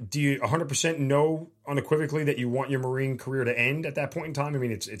 Do you 100% know unequivocally that you want your Marine career to end at that point in time? I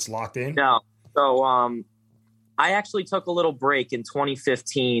mean, it's locked in? No. So I actually took a little break in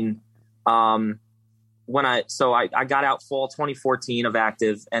 2015 when I got out fall 2014 of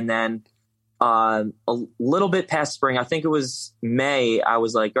active, and then a little bit past spring, I think it was May, I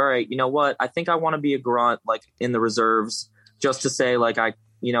was like, all right, you know what? I think I want to be a grunt, like in the reserves, just to say like I,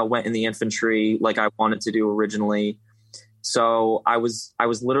 you know, went in the infantry like I wanted to do originally. So I was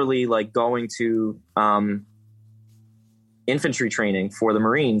literally like going to infantry training for the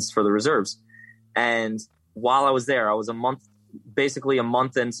Marines, for the reserves. And while I was there, I was basically a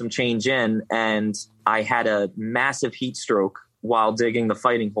month and some change in, and I had a massive heat stroke while digging the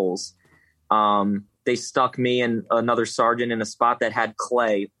fighting holes. They stuck me and another sergeant in a spot that had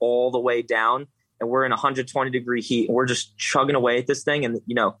clay all the way down, and we're in 120-degree heat, and we're just chugging away at this thing, and,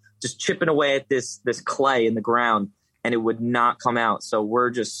 you know, just chipping away at this clay in the ground, and it would not come out. So we're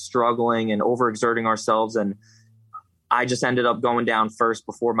just struggling and overexerting ourselves, and I just ended up going down first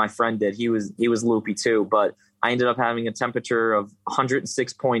before my friend did. He was loopy too, but I ended up having a temperature of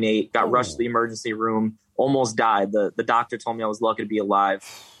 106.8, got rushed to the emergency room, almost died. The doctor told me I was lucky to be alive.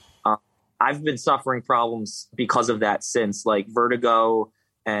 I've been suffering problems because of that since, like vertigo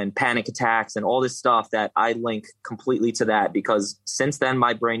and panic attacks and all this stuff that I link completely to that, because since then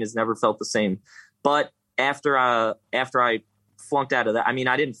my brain has never felt the same. But after I flunked out of that, I mean,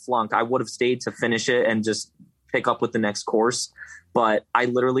 I didn't flunk. I would have stayed to finish it and just pick up with the next course. But I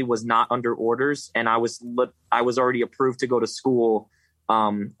literally was not under orders, and I was already approved to go to school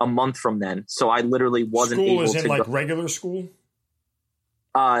a month from then. So I literally wasn't able to. School is in like regular school?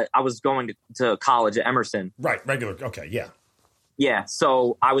 I was going to college at Emerson. Right, regular. Okay, yeah. Yeah,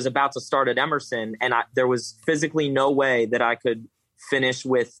 so I was about to start at Emerson, and there was physically no way that I could finish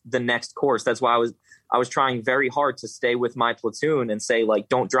with the next course. That's why I was trying very hard to stay with my platoon and say, like,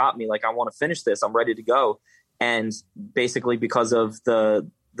 don't drop me. Like, I want to finish this. I'm ready to go. And basically because of the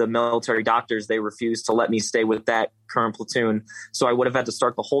military doctors, they refused to let me stay with that current platoon. So I would have had to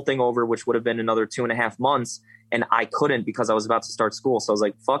start the whole thing over, which would have been another 2.5 months. And I couldn't because I was about to start school. So I was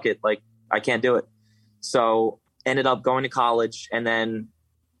like, fuck it. Like, I can't do it. So ended up going to college. And then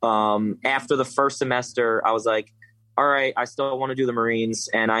after the first semester, I was like, all right, I still want to do the Marines.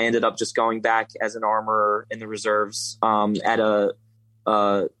 And I ended up just going back as an armorer in the reserves at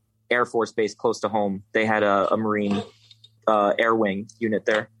a Air Force base close to home. They had a Marine air wing unit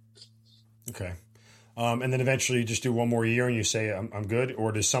there. Okay. And then eventually you just do one more year and you say, I'm good?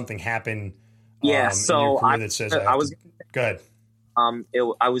 Or does something happen so in your career that says go ahead. It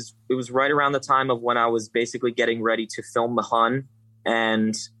was right around the time of when I was basically getting ready to film the Hun,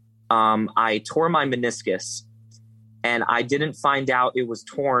 and I tore my meniscus, and I didn't find out it was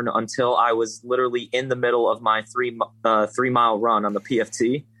torn until I was literally in the middle of my 3-mile run on the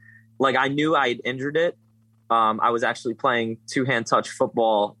PFT. Like, I knew I had injured it. I was actually playing 2-hand touch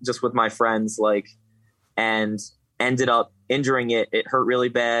football just with my friends, like, and ended up injuring it. It hurt really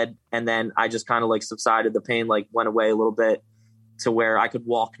bad. And then I just kind of like subsided. The pain like went away a little bit to where I could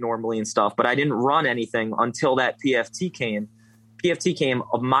walk normally and stuff, but I didn't run anything until that PFT came. PFT came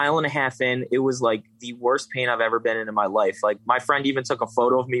a mile and a half in. It was like the worst pain I've ever been in my life. Like my friend even took a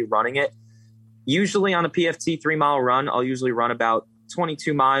photo of me running it. Usually on a PFT 3-mile run, I'll usually run about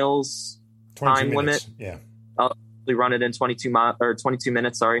 22 miles 22 time minutes. limit. Yeah. I'll run it in 22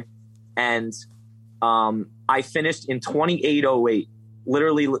 minutes. Sorry. And I finished in 28:08,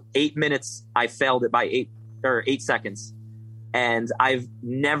 literally 8 minutes. I failed it by 8 seconds. And I've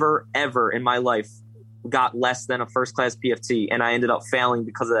never, ever in my life got less than a first class PFT. And I ended up failing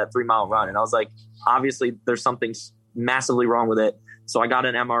because of that 3-mile run. And I was like, obviously there's something massively wrong with it. So I got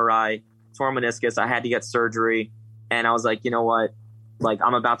an MRI, tore meniscus. I had to get surgery. And I was like, you know what? Like,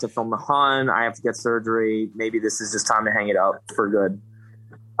 I'm about to film The Hun. I have to get surgery. Maybe this is just time to hang it up for good.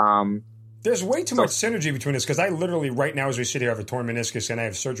 There's way too much synergy between us because I literally right now as we sit here have a torn meniscus and I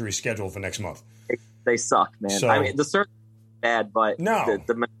have surgery scheduled for next month. They suck, man. So, I mean, the surgery is bad, but no.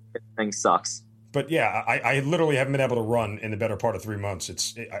 the meniscus thing sucks. But yeah, I literally haven't been able to run in the better part of 3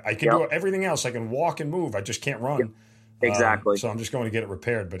 months. I can do everything else. I can walk and move. I just can't run. Yep. Exactly. So I'm just going to get it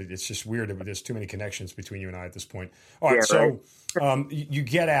repaired. But it's just weird that there's too many connections between you and I at this point. All right. So you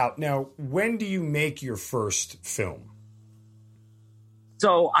get out. Now, when do you make your first film?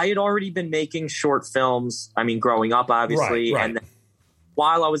 So I had already been making short films. I mean, growing up, obviously. Right. And then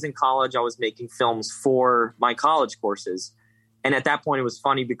while I was in college, I was making films for my college courses. And at that point, it was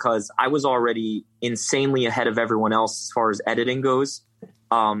funny because I was already insanely ahead of everyone else as far as editing goes,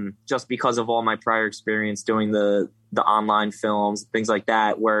 just because of all my prior experience doing the online films, things like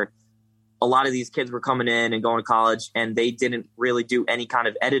that, where a lot of these kids were coming in and going to college and they didn't really do any kind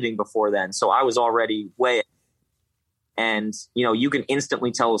of editing before then. So I was already way ahead. And, you know, you can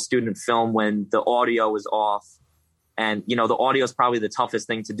instantly tell a student film when the audio is off. And, you know, the audio is probably the toughest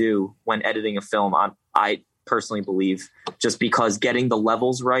thing to do when editing a film. I personally believe, just because getting the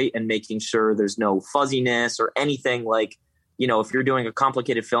levels right and making sure there's no fuzziness or anything. Like, you know, if you're doing a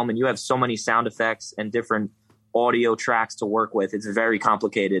complicated film and you have so many sound effects and different audio tracks to work with, it's very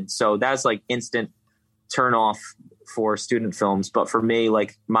complicated. So that's like instant turn off for student films. But for me,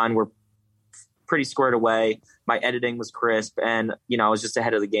 like mine were pretty squared away. My editing was crisp and, you know, I was just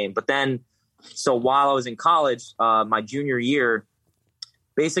ahead of the game. But then, so while I was in college, my junior year,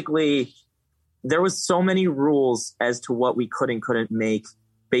 basically there was so many rules as to what we could and couldn't make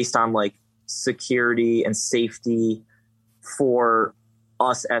based on like security and safety for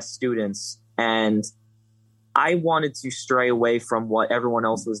us as students. And I wanted to stray away from what everyone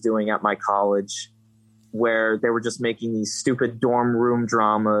else was doing at my college, where they were just making these stupid dorm room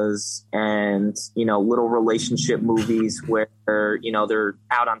dramas and, you know, little relationship movies where, you know, they're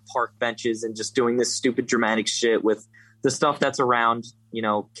out on park benches and just doing this stupid dramatic shit with the stuff that's around. You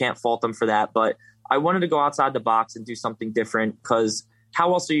know, can't fault them for that. But I wanted to go outside the box and do something different, because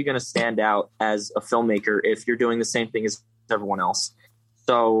how else are you going to stand out as a filmmaker if you're doing the same thing as everyone else?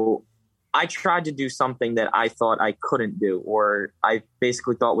 So I tried to do something that I thought I couldn't do, or I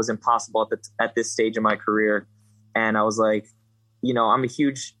basically thought was impossible at this stage of my career. And I was like, you know, I'm a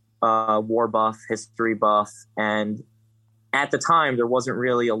huge war buff, history buff. And at the time, there wasn't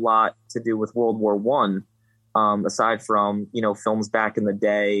really a lot to do with World War I, aside from, you know, films back in the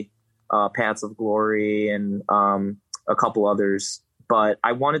day, Paths of Glory and a couple others. But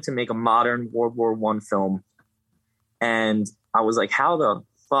I wanted to make a modern World War I film. And I was like, how the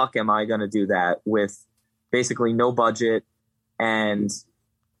fuck am I going to do that with basically no budget? And,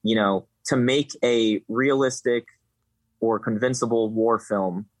 you know, to make a realistic or convincible war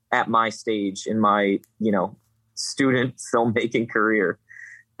film at my stage in my, you know, student filmmaking career.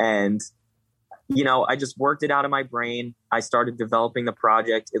 And, you know, I just worked it out of my brain. I started developing the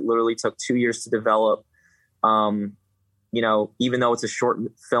project. It literally took 2 years to develop. You know, even though it's a short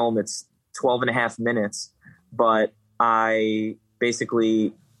film, it's 12 and a half minutes, but I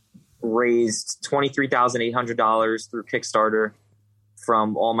basically raised $23,800 through Kickstarter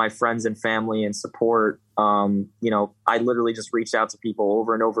from all my friends and family and support. You know, I literally just reached out to people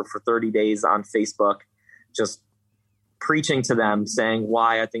over and over for 30 days on Facebook, just preaching to them, saying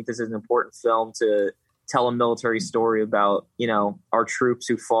why I think this is an important film to tell a military story about, you know, our troops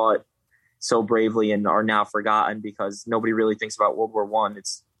who fought so bravely and are now forgotten because nobody really thinks about World War I.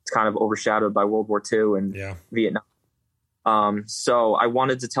 It's kind of overshadowed by World War II and Vietnam. So I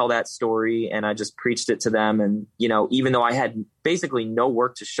wanted to tell that story, and I just preached it to them. And, you know, even though I had basically no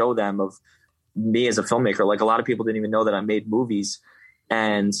work to show them of me as a filmmaker, like a lot of people didn't even know that I made movies,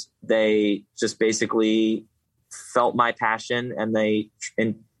 and they just basically felt my passion, and they,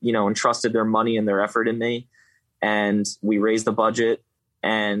 you know, entrusted their money and their effort in me. and we raised the budget,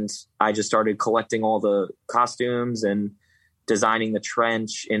 and I just started collecting all the costumes and designing the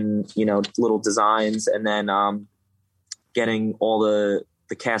trench in, little designs, and then getting all the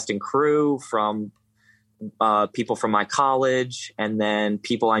cast and crew from people from my college, and then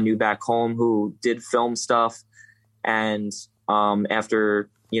people I knew back home who did film stuff. And after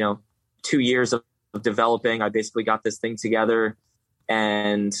 2 years of developing, I basically got this thing together,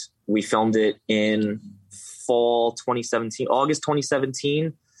 and we filmed it in August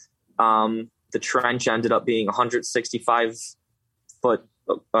 2017. The trench ended up being 165 foot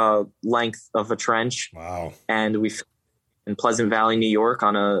length of a trench. Wow. And we filmed in Pleasant Valley, New York,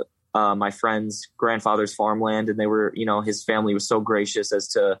 on my friend's grandfather's farmland. And they were, his family was so gracious as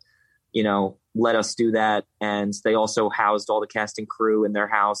to, let us do that. And they also housed all the cast and crew in their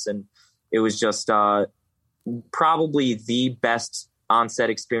house. And it was just probably the best on-set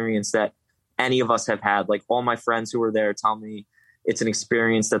experience that any of us have had. Like, all my friends who were there tell me it's an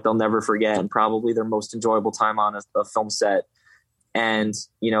experience that they'll never forget, and probably their most enjoyable time on a film set. And,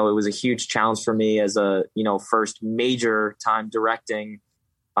 it was a huge challenge for me as a, first major time directing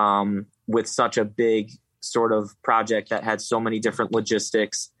with such a big sort of project that had so many different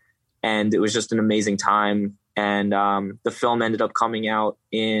logistics. And it was just an amazing time. And the film ended up coming out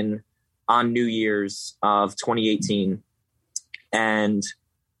on New Year's of 2018. And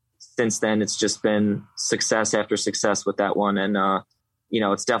since then, it's just been success after success with that one. And,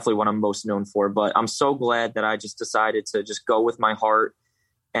 it's definitely what I'm most known for. But I'm so glad that I just decided to just go with my heart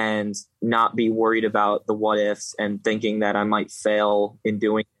and not be worried about the what ifs and thinking that I might fail in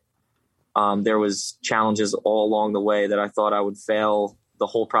doing it. There was challenges all along the way that I thought I would fail the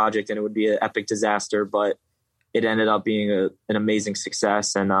whole project and it would be an epic disaster, but it ended up being an amazing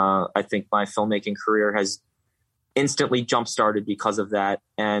success. And I think my filmmaking career has instantly jump-started because of that.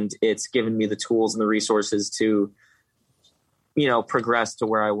 And it's given me the tools and the resources to, progress to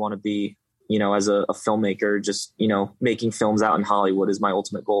where I want to be, as a filmmaker. Just, making films out in Hollywood is my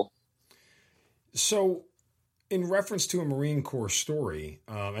ultimate goal. So in reference to a Marine Corps story,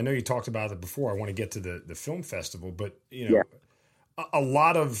 I know you talked about it before. I want to get to the film festival, but, a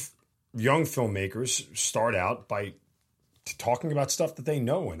lot of young filmmakers start out by talking about stuff that they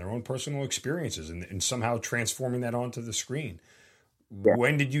know and their own personal experiences and somehow transforming that onto the screen. Yeah.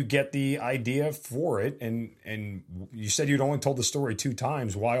 When did you get the idea for it? And you said you'd only told the story 2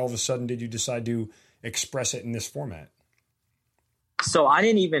 times. Why all of a sudden did you decide to express it in this format? So I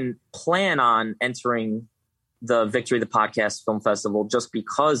didn't even plan on entering the Victory the Podcast Film Festival just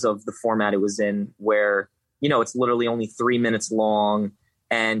because of the format it was in, where, it's literally only 3 minutes long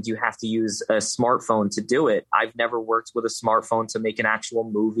and you have to use a smartphone to do it. I've never worked with a smartphone to make an actual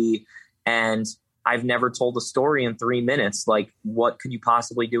movie, and I've never told a story in 3 minutes. Like, what could you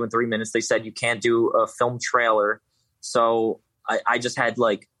possibly do in 3 minutes? They said you can't do a film trailer. So I just had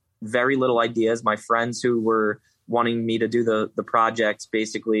like very little ideas. My friends who were wanting me to do the project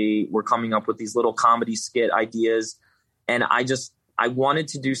basically were coming up with these little comedy skit ideas. And I wanted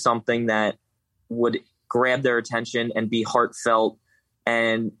to do something that would grab their attention and be heartfelt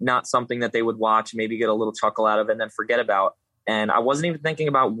and not something that they would watch, maybe get a little chuckle out of and then forget about. And I wasn't even thinking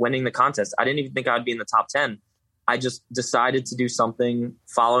about winning the contest. I didn't even think I'd be in the top 10. I just decided to do something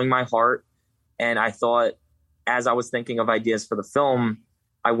following my heart. And I thought, as I was thinking of ideas for the film,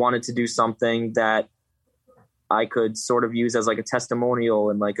 I wanted to do something that I could sort of use as like a testimonial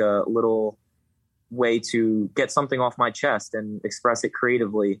and like a little way to get something off my chest and express it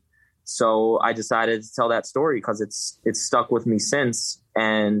creatively. So I decided to tell that story because it's stuck with me since.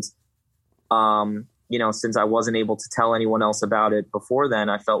 And, since I wasn't able to tell anyone else about it before then,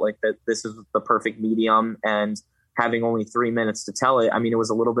 I felt like that this is the perfect medium. And having only 3 minutes to tell it, I mean, it was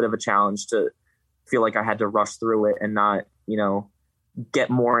a little bit of a challenge to feel like I had to rush through it and not, get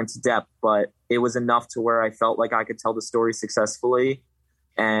more into depth, but it was enough to where I felt like I could tell the story successfully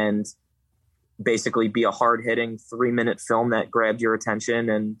and basically be a hard-hitting 3-minute film that grabbed your attention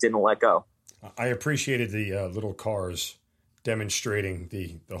and didn't let go. I appreciated the little cars demonstrating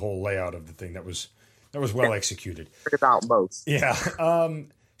the whole layout of the thing. That was well executed. About most. Yeah.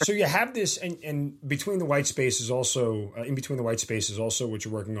 So you have this, and between the white spaces also, in between the white spaces also, what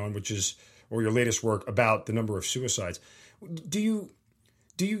you're working on, or your latest work about the number of suicides. Do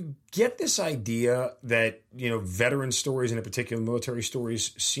you get this idea that, veteran stories and in particular military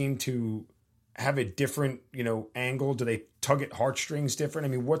stories seem to have a different, angle? Do they tug at heartstrings different? I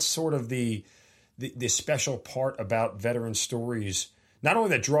mean, what's sort of the special part about veteran stories, not only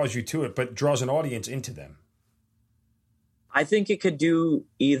that draws you to it, but draws an audience into them? I think it could do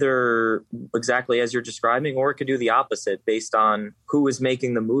either exactly as you're describing, or it could do the opposite based on who is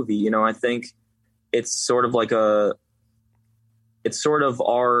making the movie. I think it's sort of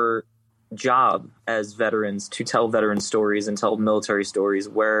our job as veterans to tell veteran stories and tell military stories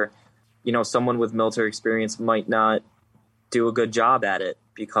where, someone with military experience might not do a good job at it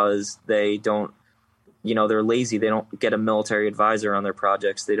because they don't, they're lazy. They don't get a military advisor on their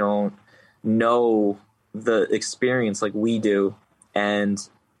projects. They don't know the experience like we do. And,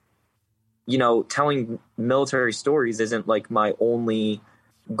 telling military stories isn't like my only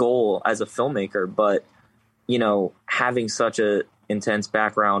goal as a filmmaker, but, having such a intense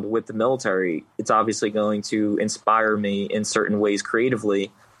background with the military, it's obviously going to inspire me in certain ways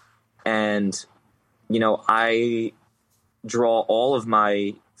creatively. And, I draw all of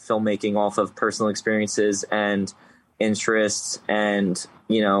my filmmaking off of personal experiences and interests and,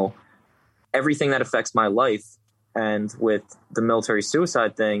 everything that affects my life. And with the military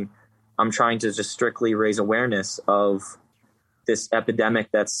suicide thing, I'm trying to just strictly raise awareness of this epidemic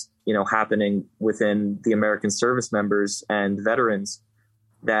that's, happening within the American service members and veterans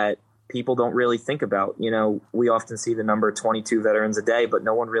that people don't really think about. We often see the number 22 veterans a day, but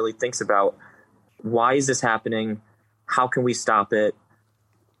no one really thinks about why is this happening? How can we stop it?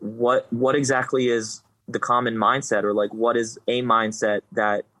 What exactly is the common mindset, or like what is a mindset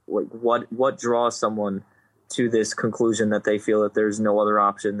that like what draws someone to this conclusion that they feel that there's no other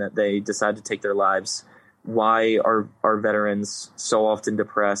option, that they decide to take their lives? Why are veterans so often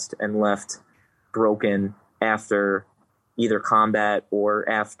depressed and left broken after either combat or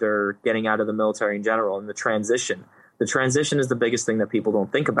after getting out of the military in general? And the transition is the biggest thing that people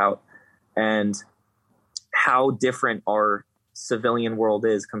don't think about, and how different our civilian world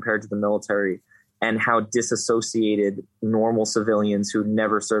is compared to the military, and how disassociated normal civilians who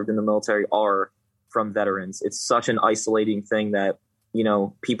never served in the military are from veterans. It's such an isolating thing that,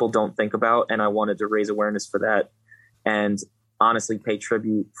 people don't think about. And I wanted to raise awareness for that and honestly pay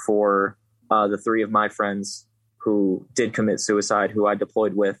tribute for the three of my friends who did commit suicide, who I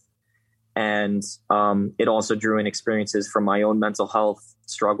deployed with. And it also drew in experiences from my own mental health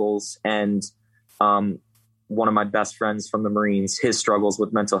struggles and one of my best friends from the Marines, his struggles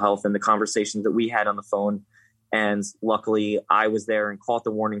with mental health and the conversations that we had on the phone. And luckily I was there and caught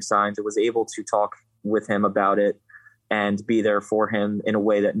the warning signs and was able to talk with him about it and be there for him in a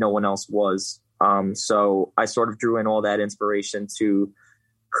way that no one else was. So I sort of drew in all that inspiration to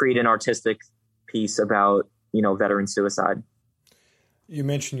create an artistic piece about, veteran suicide. You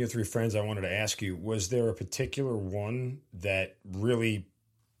mentioned your three friends. I wanted to ask you, was there a particular one that really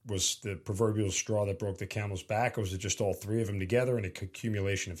was the proverbial straw that broke the camel's back, or was it just all three of them together and a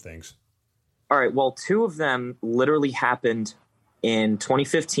accumulation of things? All right. Well, two of them literally happened in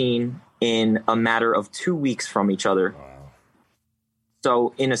 2015 in a matter of 2 weeks from each other. Wow.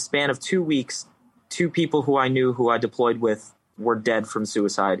 So in a span of 2 weeks, two people who I knew, who I deployed with, were dead from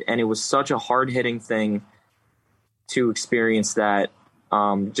suicide. And it was such a hard-hitting thing to experience that,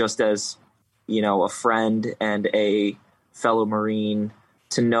 just as, a friend and a fellow Marine,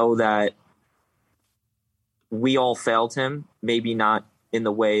 to know that we all failed him, maybe not in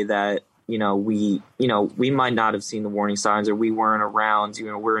the way that, we might not have seen the warning signs, or we weren't around,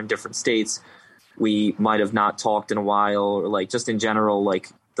 we're in different states. We might have not talked in a while, or like just in general, like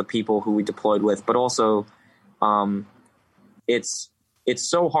the people who we deployed with, but also, it's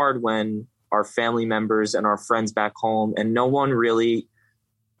so hard when our family members and our friends back home, and no one really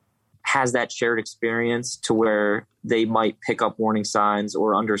has that shared experience to where they might pick up warning signs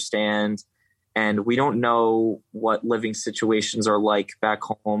or understand. And we don't know what living situations are like back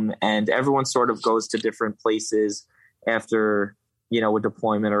home. And everyone sort of goes to different places after, a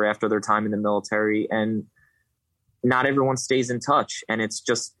deployment or after their time in the military. And not everyone stays in touch. And it's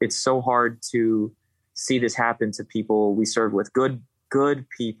so hard to see this happen to people we serve with. Good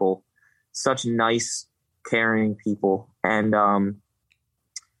people, such nice, caring people. And,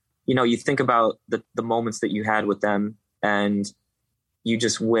 you think about the moments that you had with them, and you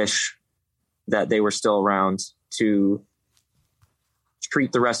just wish that they were still around to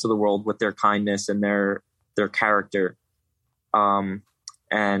treat the rest of the world with their kindness and their character. And,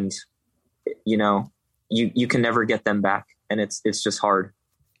 you can never get them back, and it's just hard.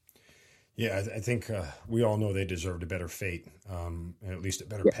 Yeah, I think we all know they deserved a better fate, and at least a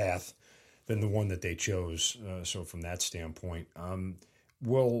better path than the one that they chose. So from that standpoint,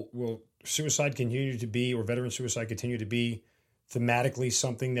 will suicide continue to be, or veteran suicide continue to be, thematically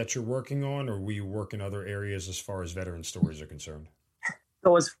something that you're working on, or will you work in other areas as far as veteran stories are concerned?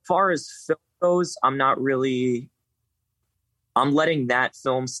 So as far as film goes, I'm letting that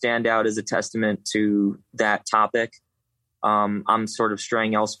film stand out as a testament to that topic. I'm sort of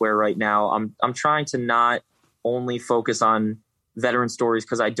straying elsewhere right now. I'm trying to not only focus on veteran stories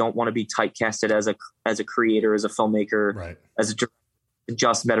because I don't want to be typecasted as a creator, as a filmmaker, Right. as a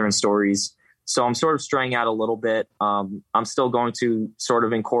just veteran stories. So I'm sort of straying out a little bit. I'm still going to sort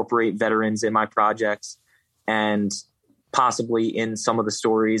of incorporate veterans in my projects and possibly in some of the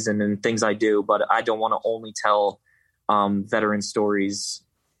stories and in things I do, but I don't want to only tell veteran stories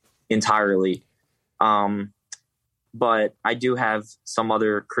entirely. But I do have some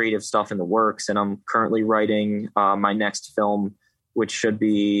other creative stuff in the works, and I'm currently writing my next film, which should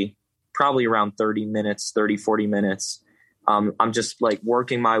be probably around 40 minutes. I'm just like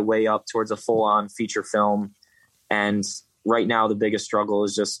working my way up towards a full-on feature film. And right now the biggest struggle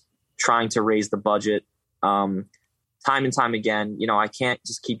is just trying to raise the budget. Time and time again, I can't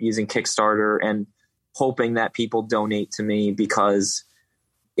just keep using Kickstarter and hoping that people donate to me, because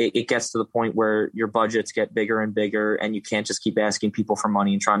it gets to the point where your budgets get bigger and bigger, and you can't just keep asking people for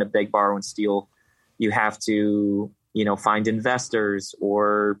money and trying to beg, borrow, and steal. You have to, find investors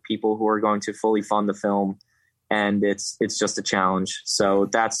or people who are going to fully fund the film. And it's just a challenge. So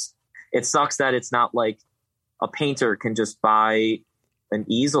it sucks that it's not like a painter can just buy an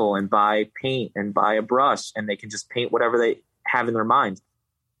easel and buy paint and buy a brush, and they can just paint whatever they have in their mind.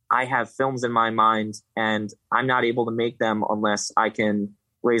 I have films in my mind, and I'm not able to make them unless I can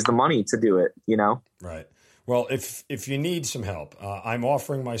raise the money to do it, Right. Well, if you need some help, I'm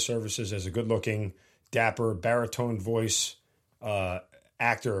offering my services as a good-looking, dapper, baritone voice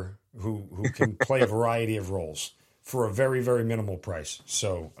actor who can play a variety of roles for a very, very minimal price.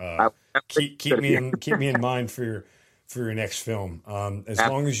 So keep me in mind for your next film. As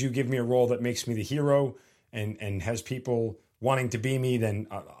long as you give me a role that makes me the hero and has people wanting to be me, then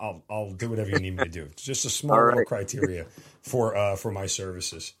I'll do whatever you need me to do. It's just a small little criteria for my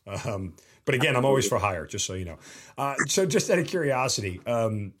services. But again, I'm always for hire, just so you know. So just out of curiosity,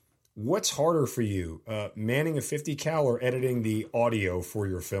 what's harder for you, manning a 50 cal or editing the audio for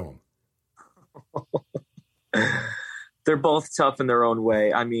your film? They're both tough in their own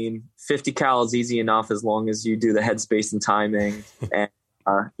way. I mean, 50 cal is easy enough as long as you do the headspace and timing, and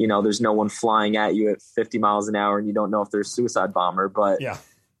there's no one flying at you at 50 miles an hour and you don't know if there's a suicide bomber. But yeah,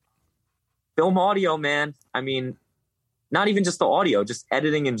 film audio, man. I mean, not even just the audio, just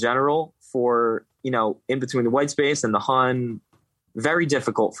editing in general for, in between the white space and the Hun. Very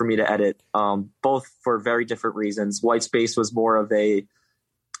difficult for me to edit, both for very different reasons. White space was more of a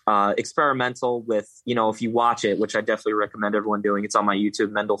experimental with, if you watch it, which I definitely recommend everyone doing. It's on my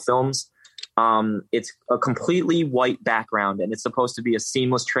YouTube, Mendel Films. It's a completely white background, and it's supposed to be a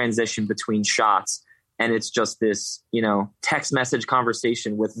seamless transition between shots. And it's just this, text message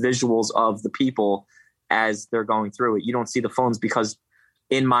conversation with visuals of the people as they're going through it. You don't see the phones because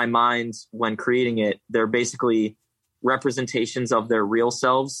in my mind, when creating it, they're basically representations of their real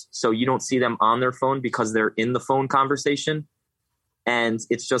selves. So you don't see them on their phone because they're in the phone conversation. And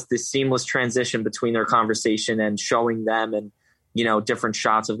it's just this seamless transition between their conversation and showing them and, different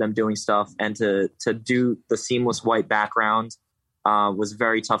shots of them doing stuff. And to do the seamless white background was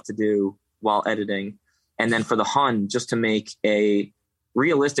very tough to do while editing. And then for the Hun, just to make a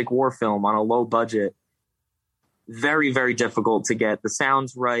realistic war film on a low budget, very, very difficult to get the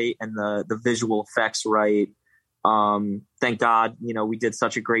sounds right and the visual effects right. Thank God, we did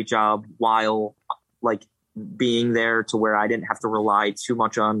such a great job while being there to where I didn't have to rely too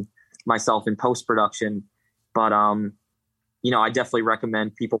much on myself in post-production. But, I definitely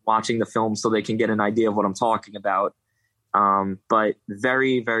recommend people watching the film so they can get an idea of what I'm talking about. But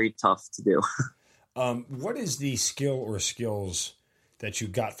very, very tough to do. What is the skill or skills that you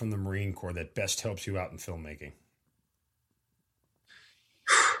got from the Marine Corps that best helps you out in filmmaking?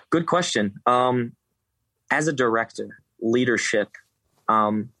 Good question. As a director, leadership,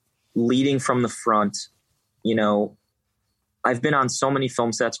 leading from the front, I've been on so many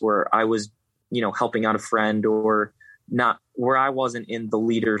film sets where I was, helping out a friend or not, where I wasn't in the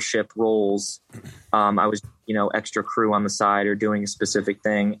leadership roles. I was, extra crew on the side or doing a specific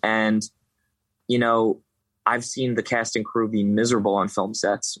thing. And, I've seen the cast and crew be miserable on film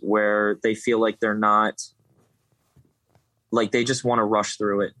sets where they feel like they're not, like they just want to rush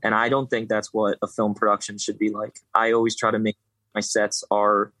through it. And I don't think that's what a film production should be like. I always try to make my sets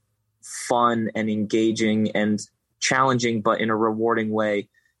are fun and engaging and challenging, but in a rewarding way.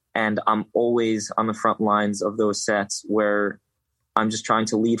 And I'm always on the front lines of those sets where I'm just trying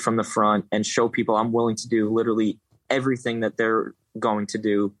to lead from the front and show people I'm willing to do literally everything that they're going to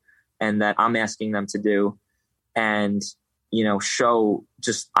do and that I'm asking them to do. And, show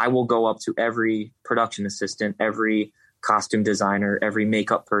just, I will go up to every production assistant, every costume designer, every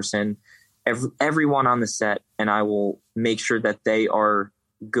makeup person, everyone on the set, and I will make sure that they are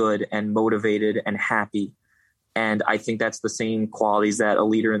good and motivated and happy. And I think that's the same qualities that a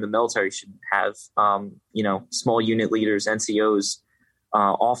leader in the military should have. Small unit leaders, NCOs,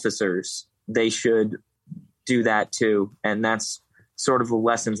 officers, they should do that too. And that's sort of the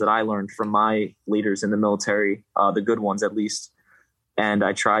lessons that I learned from my leaders in the military, the good ones at least. And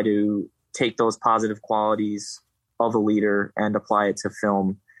I try to take those positive qualities of a leader and apply it to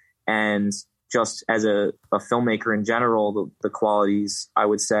film. And just as a filmmaker in general, the qualities I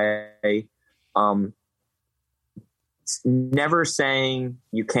would say, never saying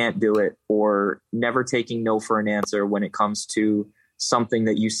you can't do it, or never taking no for an answer when it comes to something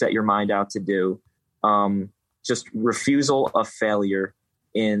that you set your mind out to do. Just refusal of failure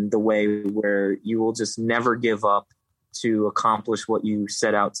in the way where you will just never give up to accomplish what you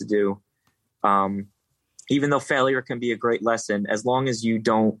set out to do. Even though failure can be a great lesson, as long as you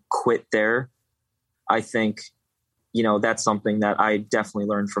don't quit there, I think, that's something that I definitely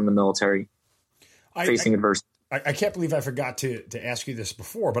learned from the military, facing adversity. I can't believe I forgot to ask you this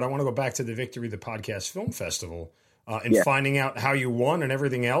before, but I want to go back to the Victory the Podcast Film Festival and finding out how you won and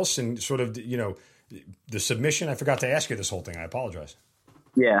everything else, and sort of, the submission. I forgot to ask you this whole thing. I apologize.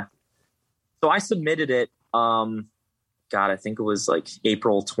 Yeah. So I submitted it. I think it was like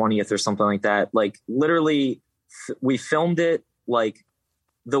April 20th or something like that. Like literally we filmed it like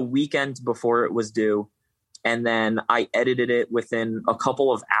the weekend before it was due. And then I edited it within a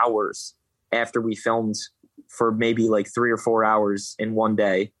couple of hours after we filmed, for maybe like 3 or 4 hours in one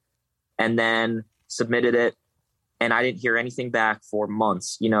day, and then submitted it. And I didn't hear anything back for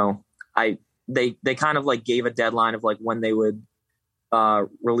months. They kind of like gave a deadline of like when they would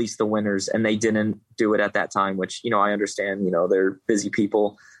release the winners, and they didn't do it at that time, which, I understand, they're busy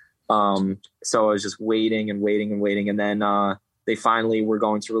people. So I was just waiting and waiting and waiting. And then they finally were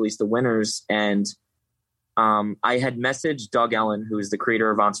going to release the winners. And I had messaged Doug Ellen, who is the creator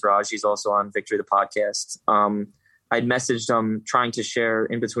of Entourage. He's also on Victory the Podcast. I'd messaged him trying to share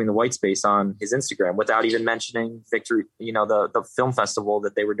In Between the White Space on his Instagram without even mentioning Victory, the film festival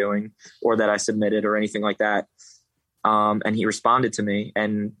that they were doing, or that I submitted, or anything like that. And he responded to me,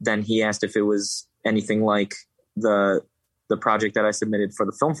 and then he asked if it was anything like the project that I submitted for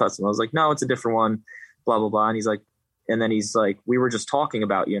the film festival. I was like, no, it's a different one, blah, blah, blah. And he's like, we were just talking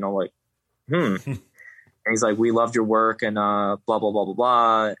about you, And he's like, we loved your work, and blah, blah, blah, blah,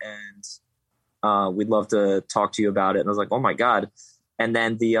 blah. And we'd love to talk to you about it. And I was like, oh my God. And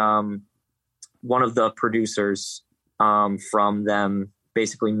then the one of the producers from them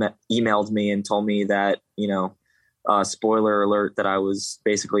basically emailed me and told me that, spoiler alert, that I was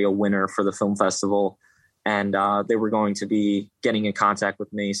basically a winner for the film festival, and they were going to be getting in contact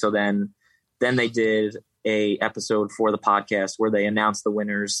with me. So then they did a episode for the podcast where they announced the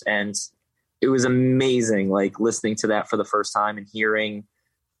winners, and it was amazing, like listening to that for the first time and hearing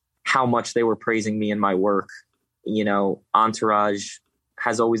how much they were praising me and my work. Entourage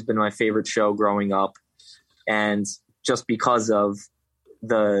has always been my favorite show growing up. And just because of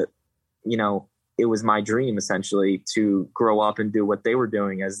it was my dream essentially to grow up and do what they were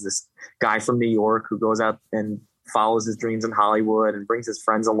doing, as this guy from New York who goes out and follows his dreams in Hollywood and brings his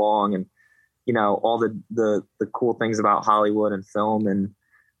friends along, and, all the cool things about Hollywood and film, and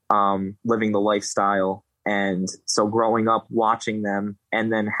living the lifestyle. And so growing up watching them,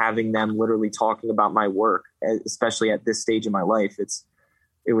 and then having them literally talking about my work, especially at this stage in my life,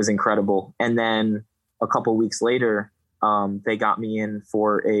 it was incredible. And then a couple weeks later, they got me in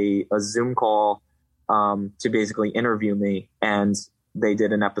for a Zoom call to basically interview me, and they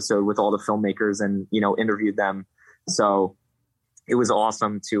did an episode with all the filmmakers and, interviewed them. So it was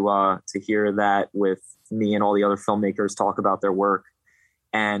awesome to hear that with me and all the other filmmakers talk about their work.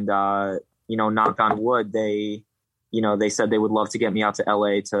 And, knock on wood, they said they would love to get me out to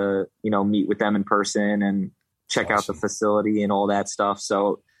LA to, meet with them in person and check out the facility and all that stuff.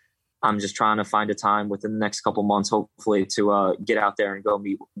 So I'm just trying to find a time within the next couple months, hopefully, to get out there and go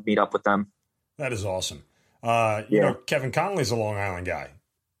meet up with them. That is awesome. Kevin Connolly's a Long Island guy.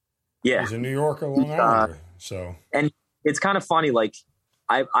 Yeah. He's a New Yorker, Long Islander. So, and it's kind of funny. Like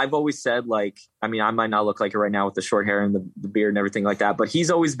I've always said, like, I mean, I might not look like it right now with the short hair and the beard and everything like that, but he's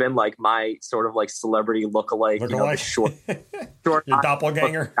always been like my sort of like celebrity lookalike, the short your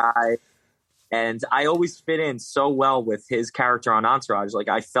doppelganger guy. And I always fit in so well with his character on Entourage. Like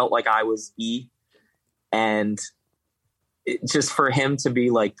I felt like I was E, and just for him to be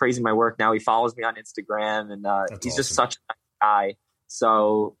like praising my work. Now he follows me on Instagram, and he's awesome. Just such a nice guy.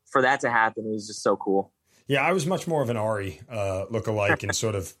 So for that to happen, it was just so cool. Yeah, I was much more of an Ari lookalike in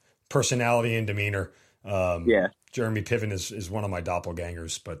sort of personality and demeanor. Jeremy Piven is one of my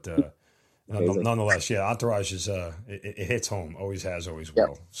doppelgangers, but nonetheless, yeah, Entourage is it hits home, always has, always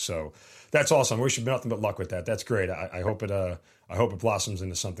will. So That's awesome. I wish you nothing but luck with that. That's great. I hope it blossoms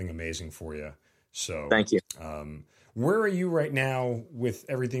into something amazing for you. So thank you. Where are you right now with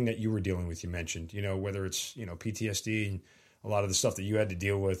everything that you were dealing with? You mentioned, whether it's, PTSD and a lot of the stuff that you had to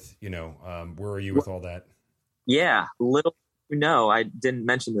deal with, where are you with all that? Yeah. I didn't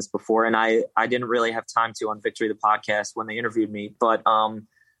mention this before, and I didn't really have time to on Victory, the podcast, when they interviewed me. But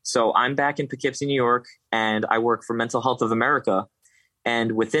so I'm back in Poughkeepsie, New York, and I work for Mental Health of America.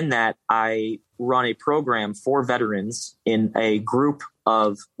 And within that, I run a program for veterans in a group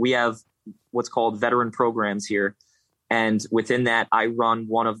we have what's called veteran programs here. And within that, I run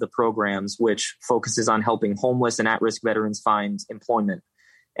one of the programs, which focuses on helping homeless and at-risk veterans find employment.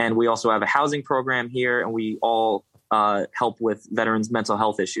 And we also have a housing program here, and we all help with veterans' mental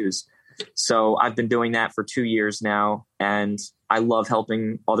health issues. So I've been doing that for 2 years now, and I love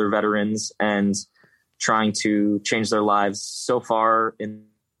helping other veterans and trying to change their lives. So far in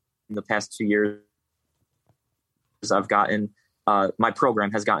the past 2 years, I've gotten, my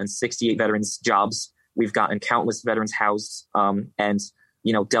program has gotten 68 veterans jobs. We've gotten countless veterans housed and,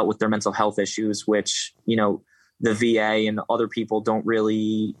 dealt with their mental health issues, which, the VA and other people don't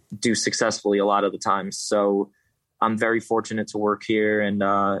really do successfully a lot of the time. So I'm very fortunate to work here, and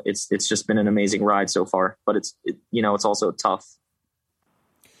it's just been an amazing ride so far, but it's also tough.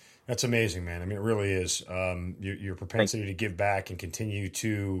 That's amazing, man. I mean, it really is. Your propensity to give back and continue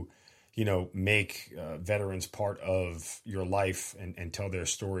to, make veterans part of your life and tell their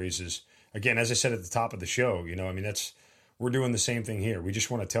stories is, again, as I said at the top of the show, we're doing the same thing here. We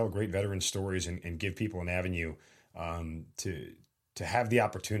just want to tell great veteran stories and give people an avenue to have the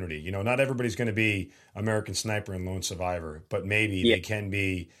opportunity. Not everybody's going to be American Sniper and Lone Survivor, but maybe they can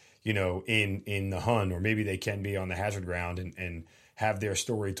be, in the Hun, or maybe they can be on the hazard ground and have their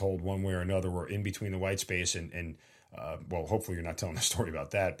story told one way or another, or in between the white space. And well, hopefully you're not telling a story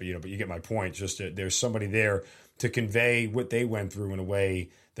about that, but you get my point. Just there's somebody there to convey what they went through in a way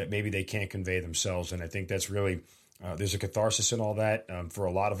that maybe they can't convey themselves. And I think that's really, there's a catharsis in all that. For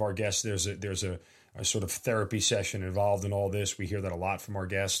a lot of our guests, there's a sort of therapy session involved in all this. We hear that a lot from our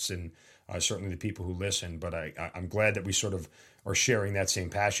guests and certainly the people who listen, but I'm glad that we sort of are sharing that same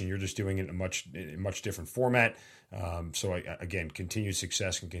passion. You're just doing it in a much different format. So again, continued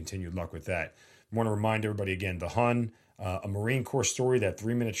success and continued luck with that. I want to remind everybody again, The Hun, a Marine Corps story, that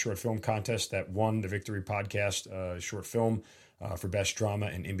 3-minute short film contest that won the Victory Podcast short film for best drama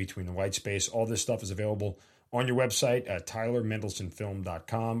and In Between the White Space. All this stuff is available on your website at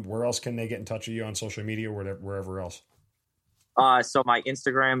TylerMendelsonFilm.com. Where else can they get in touch with you on social media or wherever else? So my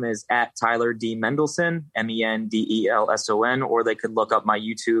Instagram is at Tyler D. Mendelson, Mendelson, or they could look up my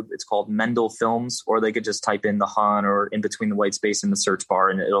YouTube. It's called Mendel Films, or they could just type in The Hun or In Between the White Space in the search bar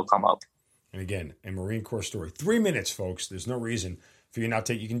and it'll come up. And again, a Marine Corps story. 3 minutes, folks. There's no reason for you not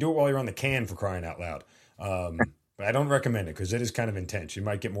to. You can do it while you're on the can, for crying out loud. But I don't recommend it because it is kind of intense. You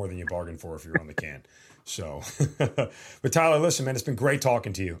might get more than you bargained for if you're on the can. So, but Tyler, listen, man, it's been great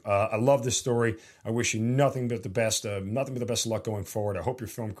talking to you. I love this story. I wish you nothing but the best of luck going forward. I hope your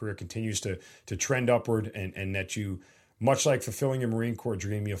film career continues to trend upward and that you, much like fulfilling your Marine Corps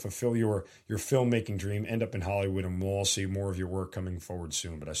dream, you'll fulfill your filmmaking dream, end up in Hollywood, and we'll all see more of your work coming forward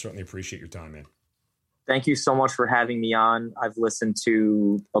soon. But I certainly appreciate your time, man. Thank you so much for having me on. I've listened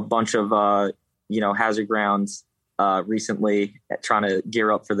to a bunch of, Hazard Grounds recently, trying to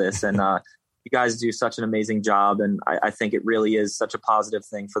gear up for this. And you guys do such an amazing job. And I think it really is such a positive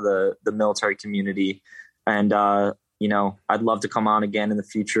thing for the military community. And, I'd love to come on again in the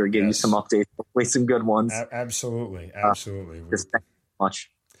future, give you some updates, hopefully some good ones. Absolutely. Thanks so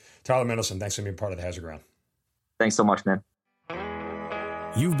much. Tyler Mendelson, thanks for being part of the Hazard Ground. Thanks so much, man.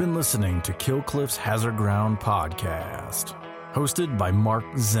 You've been listening to Kill Cliff's Hazard Ground podcast, hosted by Mark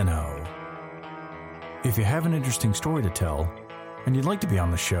Zeno. If you have an interesting story to tell and you'd like to be on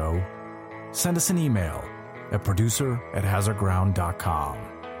the show, send us an email at producer@hazardground.com.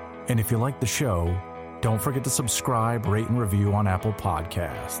 And if you like the show, don't forget to subscribe, rate, and review on Apple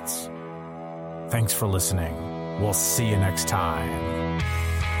Podcasts. Thanks for listening. We'll see you next time.